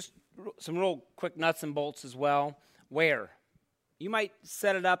 So just some real quick nuts and bolts as well. Where? You might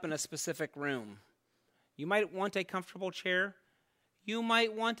set it up in a specific room. You might want a comfortable chair. You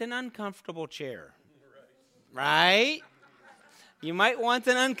might want an uncomfortable chair. Right? You might want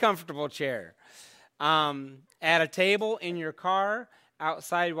an uncomfortable chair. At a table, in your car,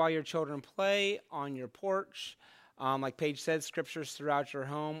 outside while your children play, on your porch. Like Paige said, scriptures throughout your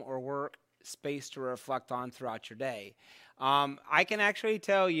home or work, space to reflect on throughout your day. I can actually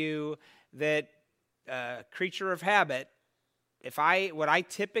tell you that creature of habit, what I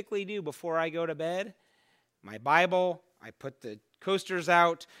typically do before I go to bed, my Bible, I put the coasters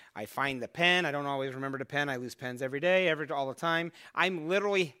out, I find the pen. I don't always remember the pen. I lose pens every day, all the time. I'm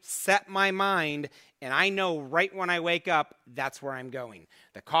literally set my mind, and I know right when I wake up, that's where I'm going.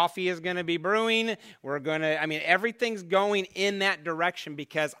 The coffee is going to be brewing. Everything's going in that direction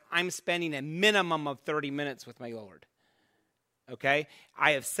because I'm spending a minimum of 30 minutes with my Lord. Okay?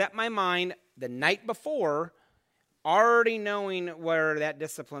 I have set my mind the night before, already knowing where that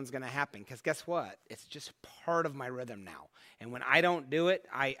discipline's going to happen. Because guess what? It's just part of my rhythm now. And when I don't do it,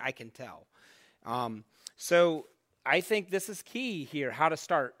 I can tell. So I think this is key here, how to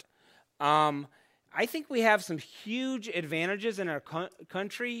start. I think we have some huge advantages in our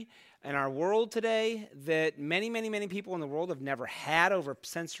country and our world today that many, many, many people in the world have never had over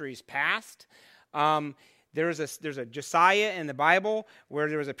centuries past. There's a Josiah in the Bible where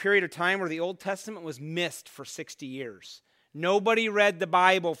there was a period of time where the Old Testament was missed for 60 years. Nobody read the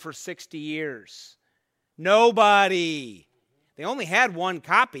Bible for 60 years. Nobody. They only had one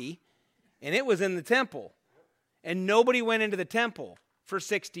copy, and it was in the temple. And nobody went into the temple. for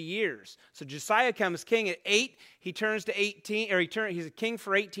 60 years. So Josiah comes king at 8. He turns to 18, or he's a king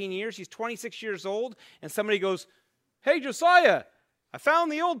for 18 years. He's 26 years old, and somebody goes, "Hey, Josiah, I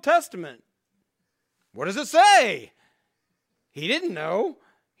found the Old Testament." What does it say? He didn't know.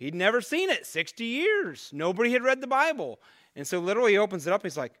 He'd never seen it. 60 years. Nobody had read the Bible. And so literally he opens it up.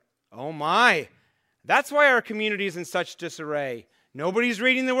 He's like, oh my, that's why our community is in such disarray. Nobody's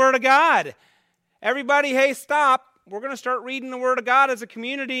reading the Word of God. Everybody, hey, stop. We're going to start reading the Word of God as a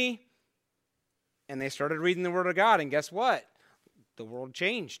community. And they started reading the Word of God. And guess what? The world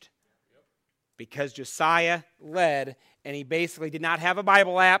changed. Because Josiah led, and he basically did not have a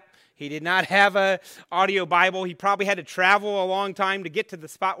Bible app. He did not have an audio Bible. He probably had to travel a long time to get to the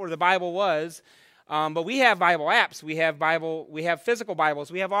spot where the Bible was. But we have Bible apps. We have physical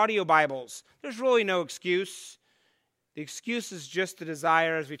Bibles. We have audio Bibles. There's really no excuse. The excuse is just the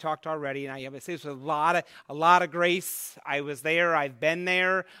desire, as we talked already. And I have to say, it's a lot of grace. I was there. I've been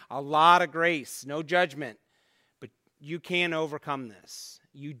there. A lot of grace. No judgment. But you can overcome this.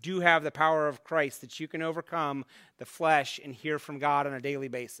 You do have the power of Christ that you can overcome the flesh and hear from God on a daily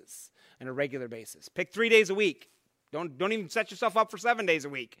basis, on a regular basis. Pick 3 days a week. Don't even set yourself up for 7 days a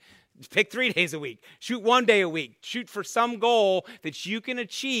week. Pick 3 days a week. Shoot 1 day a week. Shoot for some goal that you can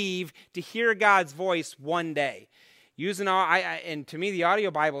achieve to hear God's voice one day. And to me, the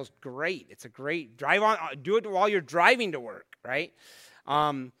audio Bible is great. It's a great do it while you're driving to work, right?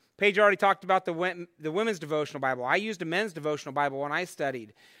 Paige already talked about the women's devotional Bible. I used a men's devotional Bible when I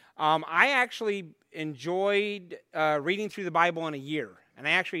studied. I actually enjoyed reading through the Bible in a year. And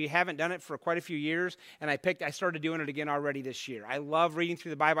I actually haven't done it for quite a few years. And I started doing it again already this year. I love reading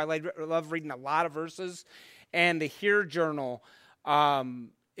through the Bible. I love reading a lot of verses. And the Hear Journal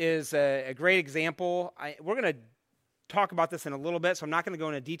is a great example. We're going to talk about this in a little bit, so I'm not going to go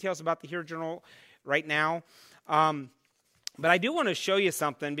into details about the Hear Journal right now. But I do want to show you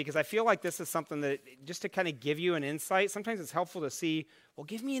something, because I feel like this is something that, just to kind of give you an insight, sometimes it's helpful to see, well,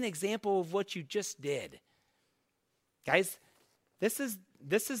 give me an example of what you just did. Guys, this is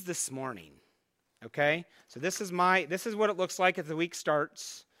this morning, okay? So this is what it looks like as the week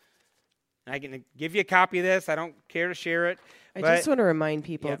starts. I can give you a copy of this. I don't care to share it. I just want to remind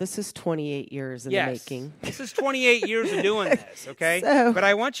people, this is 28 years in the making. This is 28 years of doing this, okay? But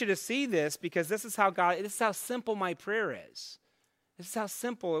I want you to see this, because this is how simple my prayer is. This is how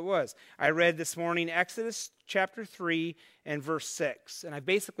simple it was. I read this morning Exodus chapter 3 and verse 6. And I've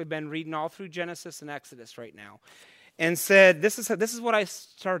basically been reading all through Genesis and Exodus right now. And said, this is what I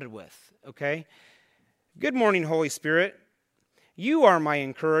started with, okay? Good morning, Holy Spirit. You are my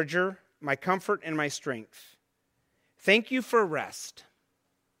encourager, my comfort, and my strength. Thank you for rest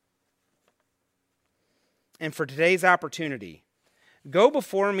and for today's opportunity. Go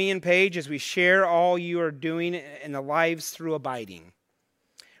before me and Paige as we share all you are doing in the lives through abiding.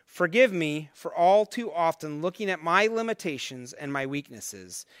 Forgive me for all too often looking at my limitations and my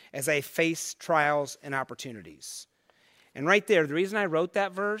weaknesses as I face trials and opportunities. And right there, the reason I wrote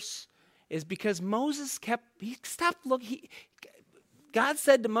that verse is because Moses stopped looking. God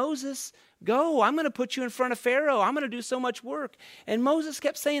said to Moses, go, I'm going to put you in front of Pharaoh. I'm going to do so much work. And Moses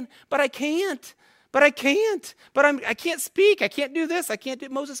kept saying, but I can't. I can't speak. I can't do this. I can't do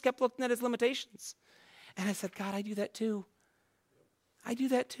it. Moses kept looking at his limitations. And I said, God, I do that too.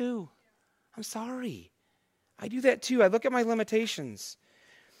 I'm sorry. I do that too. I look at my limitations.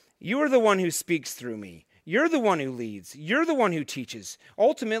 You are the one who speaks through me. You're the one who leads. You're the one who teaches.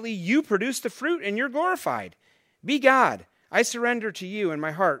 Ultimately, you produce the fruit and you're glorified. Be God. I surrender to you in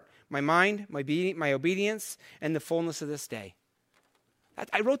my heart, my mind, my obedience, and the fullness of this day.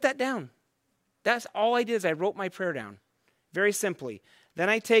 I wrote that down. That's all I did is I wrote my prayer down. Very simply. Then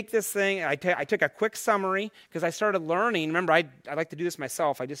I take this thing, I took a quick summary, because I started learning. Remember, I like to do this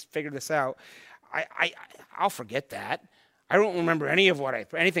myself. I just figured this out. I'll forget that. I don't remember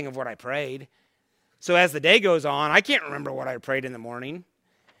anything of what I prayed. So as the day goes on, I can't remember what I prayed in the morning.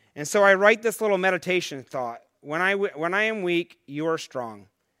 And so I write this little meditation thought. When I am weak, you are strong.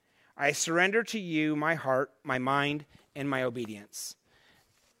 I surrender to you my heart, my mind, and my obedience.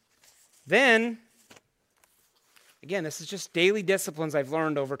 Then, again, this is just daily disciplines I've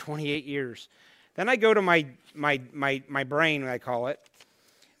learned over 28 years. Then I go to my brain, I call it,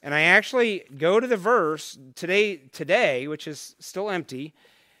 and I actually go to the verse today, which is still empty.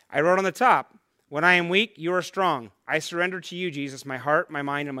 I wrote on the top, when I am weak, you are strong. I surrender to you, Jesus, my heart, my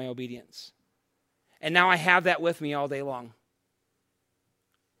mind, and my obedience. And now I have that with me all day long.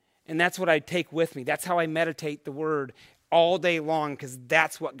 And that's what I take with me. That's how I meditate the word all day long, because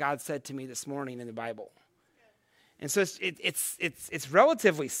that's what God said to me this morning in the Bible. And so it's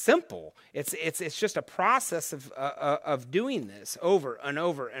relatively simple. It's just a process of doing this over and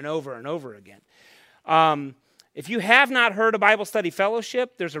over and over and over again. If you have not heard of Bible Study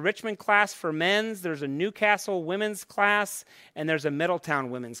Fellowship, there's a Richmond class for men's, there's a Newcastle women's class, and there's a Middletown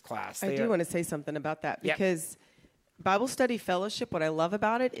women's class. I do want to say something about that because Bible Study Fellowship, what I love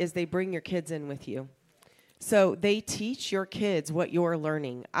about it is they bring your kids in with you. So they teach your kids what you're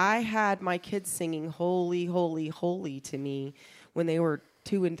learning. I had my kids singing Holy, Holy, Holy to me when they were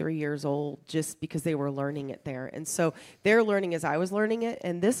 2 and 3 years old, just because they were learning it there. And so they're learning as I was learning it.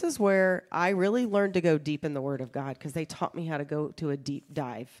 And this is where I really learned to go deep in the Word of God, because they taught me how to go to a deep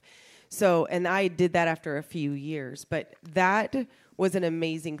dive. So, and I did that after a few years, but that was an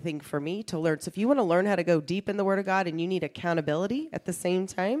amazing thing for me to learn. So if you want to learn how to go deep in the Word of God and you need accountability at the same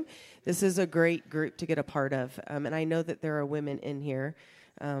time, this is a great group to get a part of. And I know that there are women in here,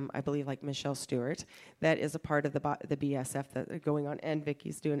 I believe like Michelle Stewart, that is a part of the BSF that are going on, and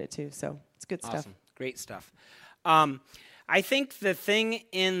Vicky's doing it too. So it's good stuff. Awesome. Great stuff. I think the thing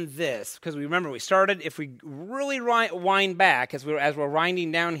in this, because we remember we started, if we really wind back as we're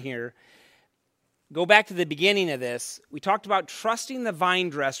winding down here, go back to the beginning of this, we talked about trusting the vine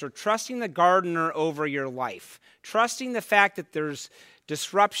dresser, trusting the gardener over your life, trusting the fact that there's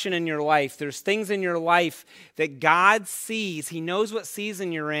disruption in your life. There's things in your life that God sees. He knows what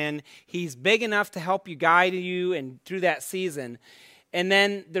season you're in. He's big enough to help you, guide you and through that season. And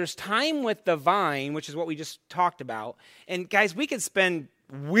then there's time with the vine, which is what we just talked about. And guys, we could spend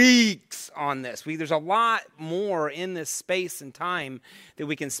weeks on this. There's a lot more in this space and time that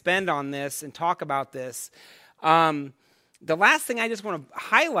we can spend on this and talk about this. The last thing I just want to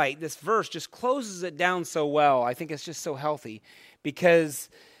highlight, this verse just closes it down so well. I think it's just so healthy because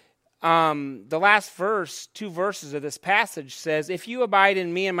the last verse, 2 verses of this passage says, "If you abide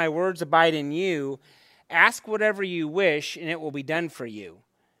in me and my words abide in you, ask whatever you wish, and it will be done for you.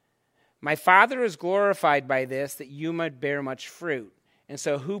 My Father is glorified by this, that you might bear much fruit, and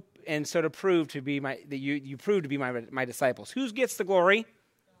so to prove to be you prove to be my disciples." Who gets the glory?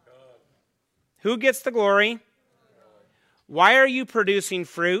 God. Who gets the glory? God. Why are you producing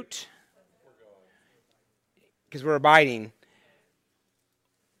fruit? Because we're abiding.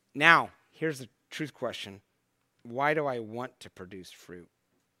 Now, here's the truth question: why do I want to produce fruit?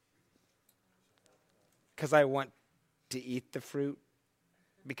 Because I want to eat the fruit,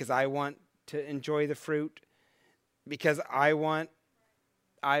 because I want to enjoy the fruit, because I want,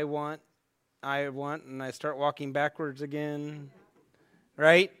 and I start walking backwards again,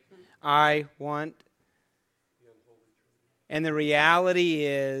 right? I want. And the reality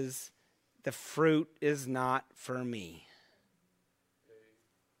is, the fruit is not for me.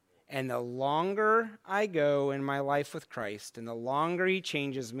 And the longer I go in my life with Christ, and the longer He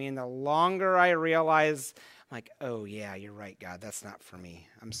changes me, and the longer I realize, I'm like, oh yeah, you're right, God, that's not for me.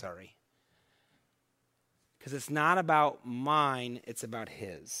 I'm sorry. Because it's not about mine, it's about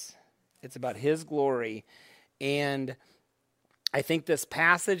His. It's about His glory. And I think this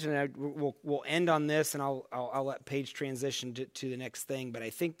passage, and we'll end on this, and I'll let Paige transition to the next thing, but I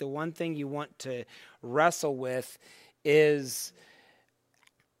think the one thing you want to wrestle with is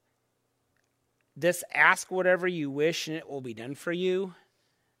this: ask whatever you wish and it will be done for you,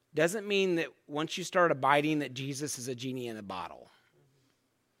 doesn't mean that once you start abiding that Jesus is a genie in a bottle.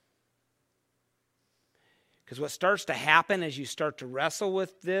 Because what starts to happen as you start to wrestle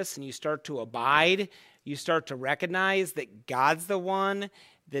with this and you start to abide, you start to recognize that God's the one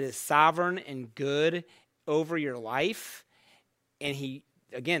that is sovereign and good over your life. And He,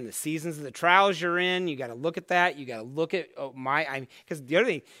 again, the seasons of the trials you're in, you got to look at that. You got to look at because the other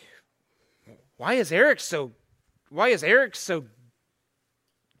thing, why is Eric so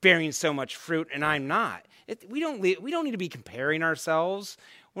bearing so much fruit and I'm not? We don't need to be comparing ourselves.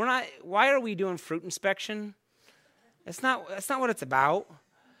 We're not. Why are we doing fruit inspection? That's not what it's about.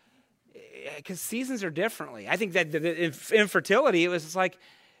 Because seasons are differently. I think that the infertility, it was just like,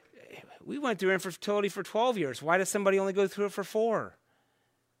 we went through infertility for 12 years. Why does somebody only go through it for 4?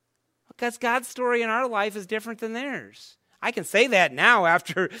 Because God's story in our life is different than theirs. I can say that now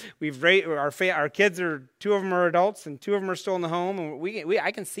after we've raised our kids 2 of them are adults and 2 of them are still in the home, and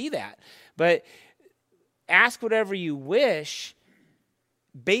I can see that. But ask whatever you wish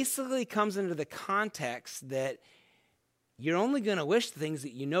basically comes into the context that you're only going to wish the things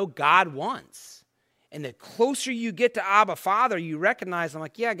that you know God wants. And the closer you get to Abba Father, you recognize, I'm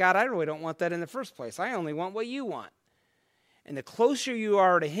like, yeah, God, I really don't want that in the first place. I only want what you want. And the closer you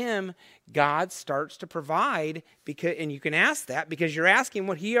are to Him, God starts to provide, and you can ask that because you're asking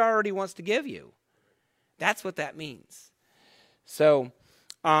what He already wants to give you. That's what that means. So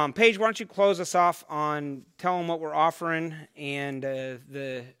Paige, why don't you close us off on telling what we're offering and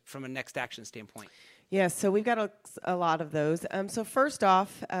from a next action standpoint? Yes, so we've got a lot of those. So first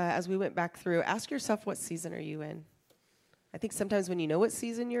off, as we went back through, ask yourself, what season are you in? I think sometimes when you know what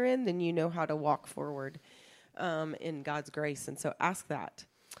season you're in, then you know how to walk forward in God's grace. And so ask that.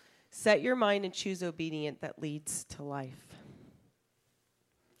 Set your mind and choose obedience that leads to life.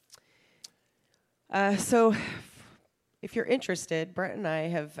 So if you're interested, Brett and I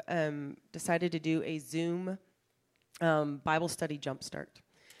have decided to do a Zoom Bible study jumpstart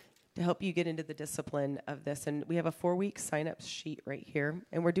to help you get into the discipline of this. And we have a 4-week sign-up sheet right here.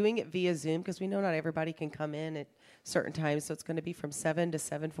 And we're doing it via Zoom because we know not everybody can come in at certain times. So it's going to be from 7 to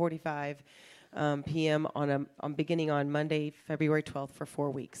 7:45 p.m. beginning on Monday, February 12th for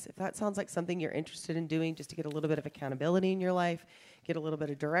 4 weeks. If that sounds like something you're interested in doing just to get a little bit of accountability in your life, get a little bit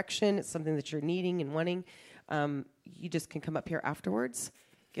of direction, it's something that you're needing and wanting, you just can come up here afterwards,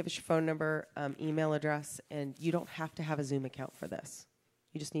 give us your phone number, email address, and you don't have to have a Zoom account for this.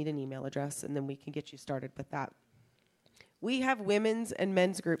 You just need an email address, and then we can get you started with that. We have women's and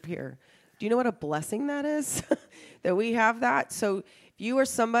men's group here. Do you know what a blessing that is, that we have that? So if you are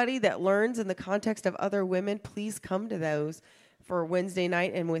somebody that learns in the context of other women, please come to those for Wednesday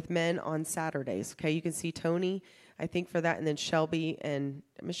night and with men on Saturdays. Okay, you can see Tony, I think, for that, and then Shelby and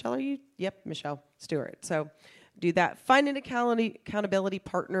Michelle, are you? Yep, Michelle Stewart. So do that. Find an accountability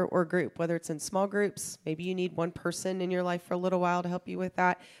partner or group, whether it's in small groups. Maybe you need one person in your life for a little while to help you with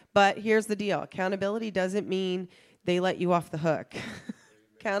that. But here's the deal. Accountability doesn't mean they let you off the hook.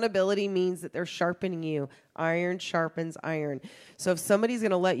 Accountability means that they're sharpening you. Iron sharpens iron. So if somebody's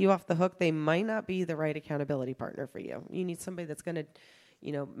going to let you off the hook, they might not be the right accountability partner for you. You need somebody that's going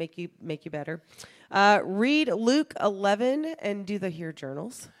to make you better. Read Luke 11 and do the Hear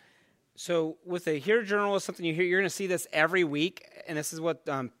Journals. So with the Hear Journal is something you're going to see this every week, and this is what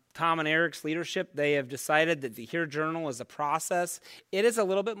Tom and Eric's leadership, they have decided that the Hear Journal is a process. It is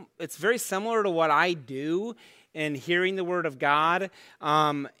it's very similar to what I do in hearing the Word of God,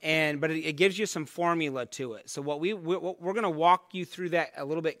 but it gives you some formula to it. So we're going to walk you through that a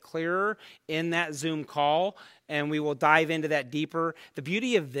little bit clearer in that Zoom call, and we will dive into that deeper. The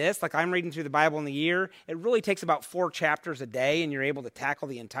beauty of this, like I'm reading through the Bible in a year, it really takes about 4 chapters a day, and you're able to tackle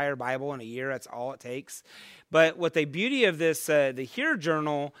the entire Bible in a year. That's all it takes. But what the beauty of this, the Hear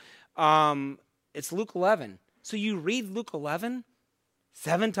Journal, it's Luke 11. So you read Luke 11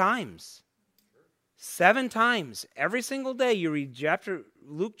 7 times. 7 times every single day you read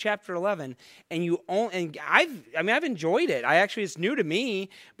Luke chapter 11, and I've enjoyed it. It's new to me,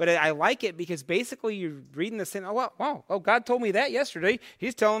 but I like it because basically you're reading the same. God told me that yesterday.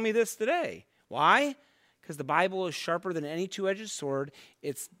 He's telling me this today. Why? Because the Bible is sharper than any two-edged sword.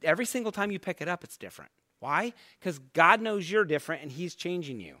 It's every single time you pick it up, it's different. Why? Because God knows you're different, and He's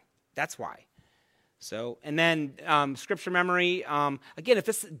changing you. That's why. So, and then scripture memory. Again, if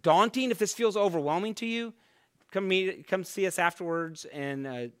this is daunting, if this feels overwhelming to you, come see us afterwards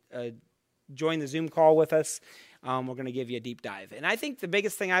and join the Zoom call with us. We're going to give you a deep dive. And I think the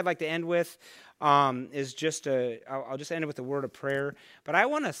biggest thing I'd like to end with is I'll just end it with a word of prayer. But I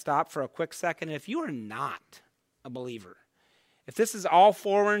want to stop for a quick second. If you are not a believer, if this is all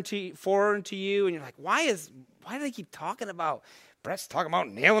foreign to you, and you're like, why do they keep talking about? Brett's talking about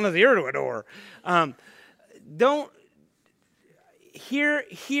nailing his ear to a door. Don't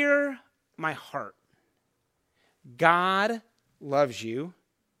hear my heart. God loves you.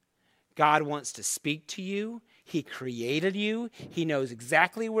 God wants to speak to you. He created you. He knows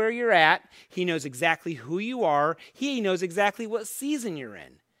exactly where you're at. He knows exactly who you are. He knows exactly what season you're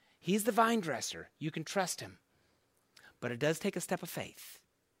in. He's the vine dresser. You can trust Him. But it does take a step of faith.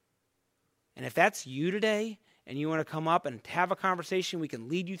 And if that's you today, and you want to come up and have a conversation, we can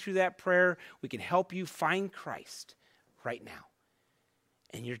lead you through that prayer. We can help you find Christ right now.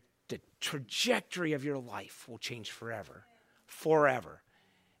 And the trajectory of your life will change forever. Forever.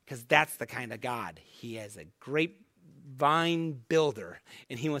 Because that's the kind of God. He is a great vine builder,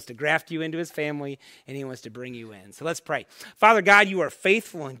 and He wants to graft you into His family, and He wants to bring you in. So let's pray. Father God, You are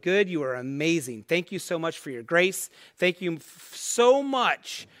faithful and good. You are amazing. Thank You so much for Your grace. Thank You so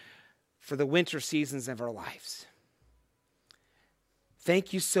much for the winter seasons of our lives.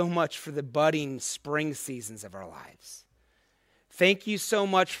 Thank You so much for the budding spring seasons of our lives. Thank You so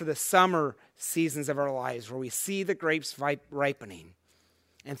much for the summer seasons of our lives where we see the grapes ripening.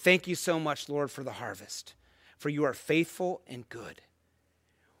 And thank You so much, Lord, for the harvest, for You are faithful and good.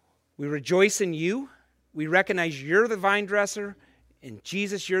 We rejoice in You. We recognize You're the vine dresser, and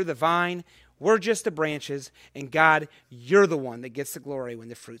Jesus, You're the vine. We're just the branches, and God, You're the one that gets the glory when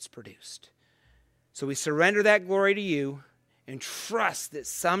the fruit's produced. So we surrender that glory to You, and trust that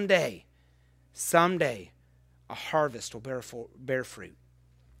someday, a harvest will bear fruit.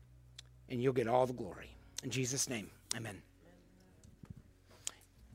 And you'll get all the glory. In Jesus' name, amen.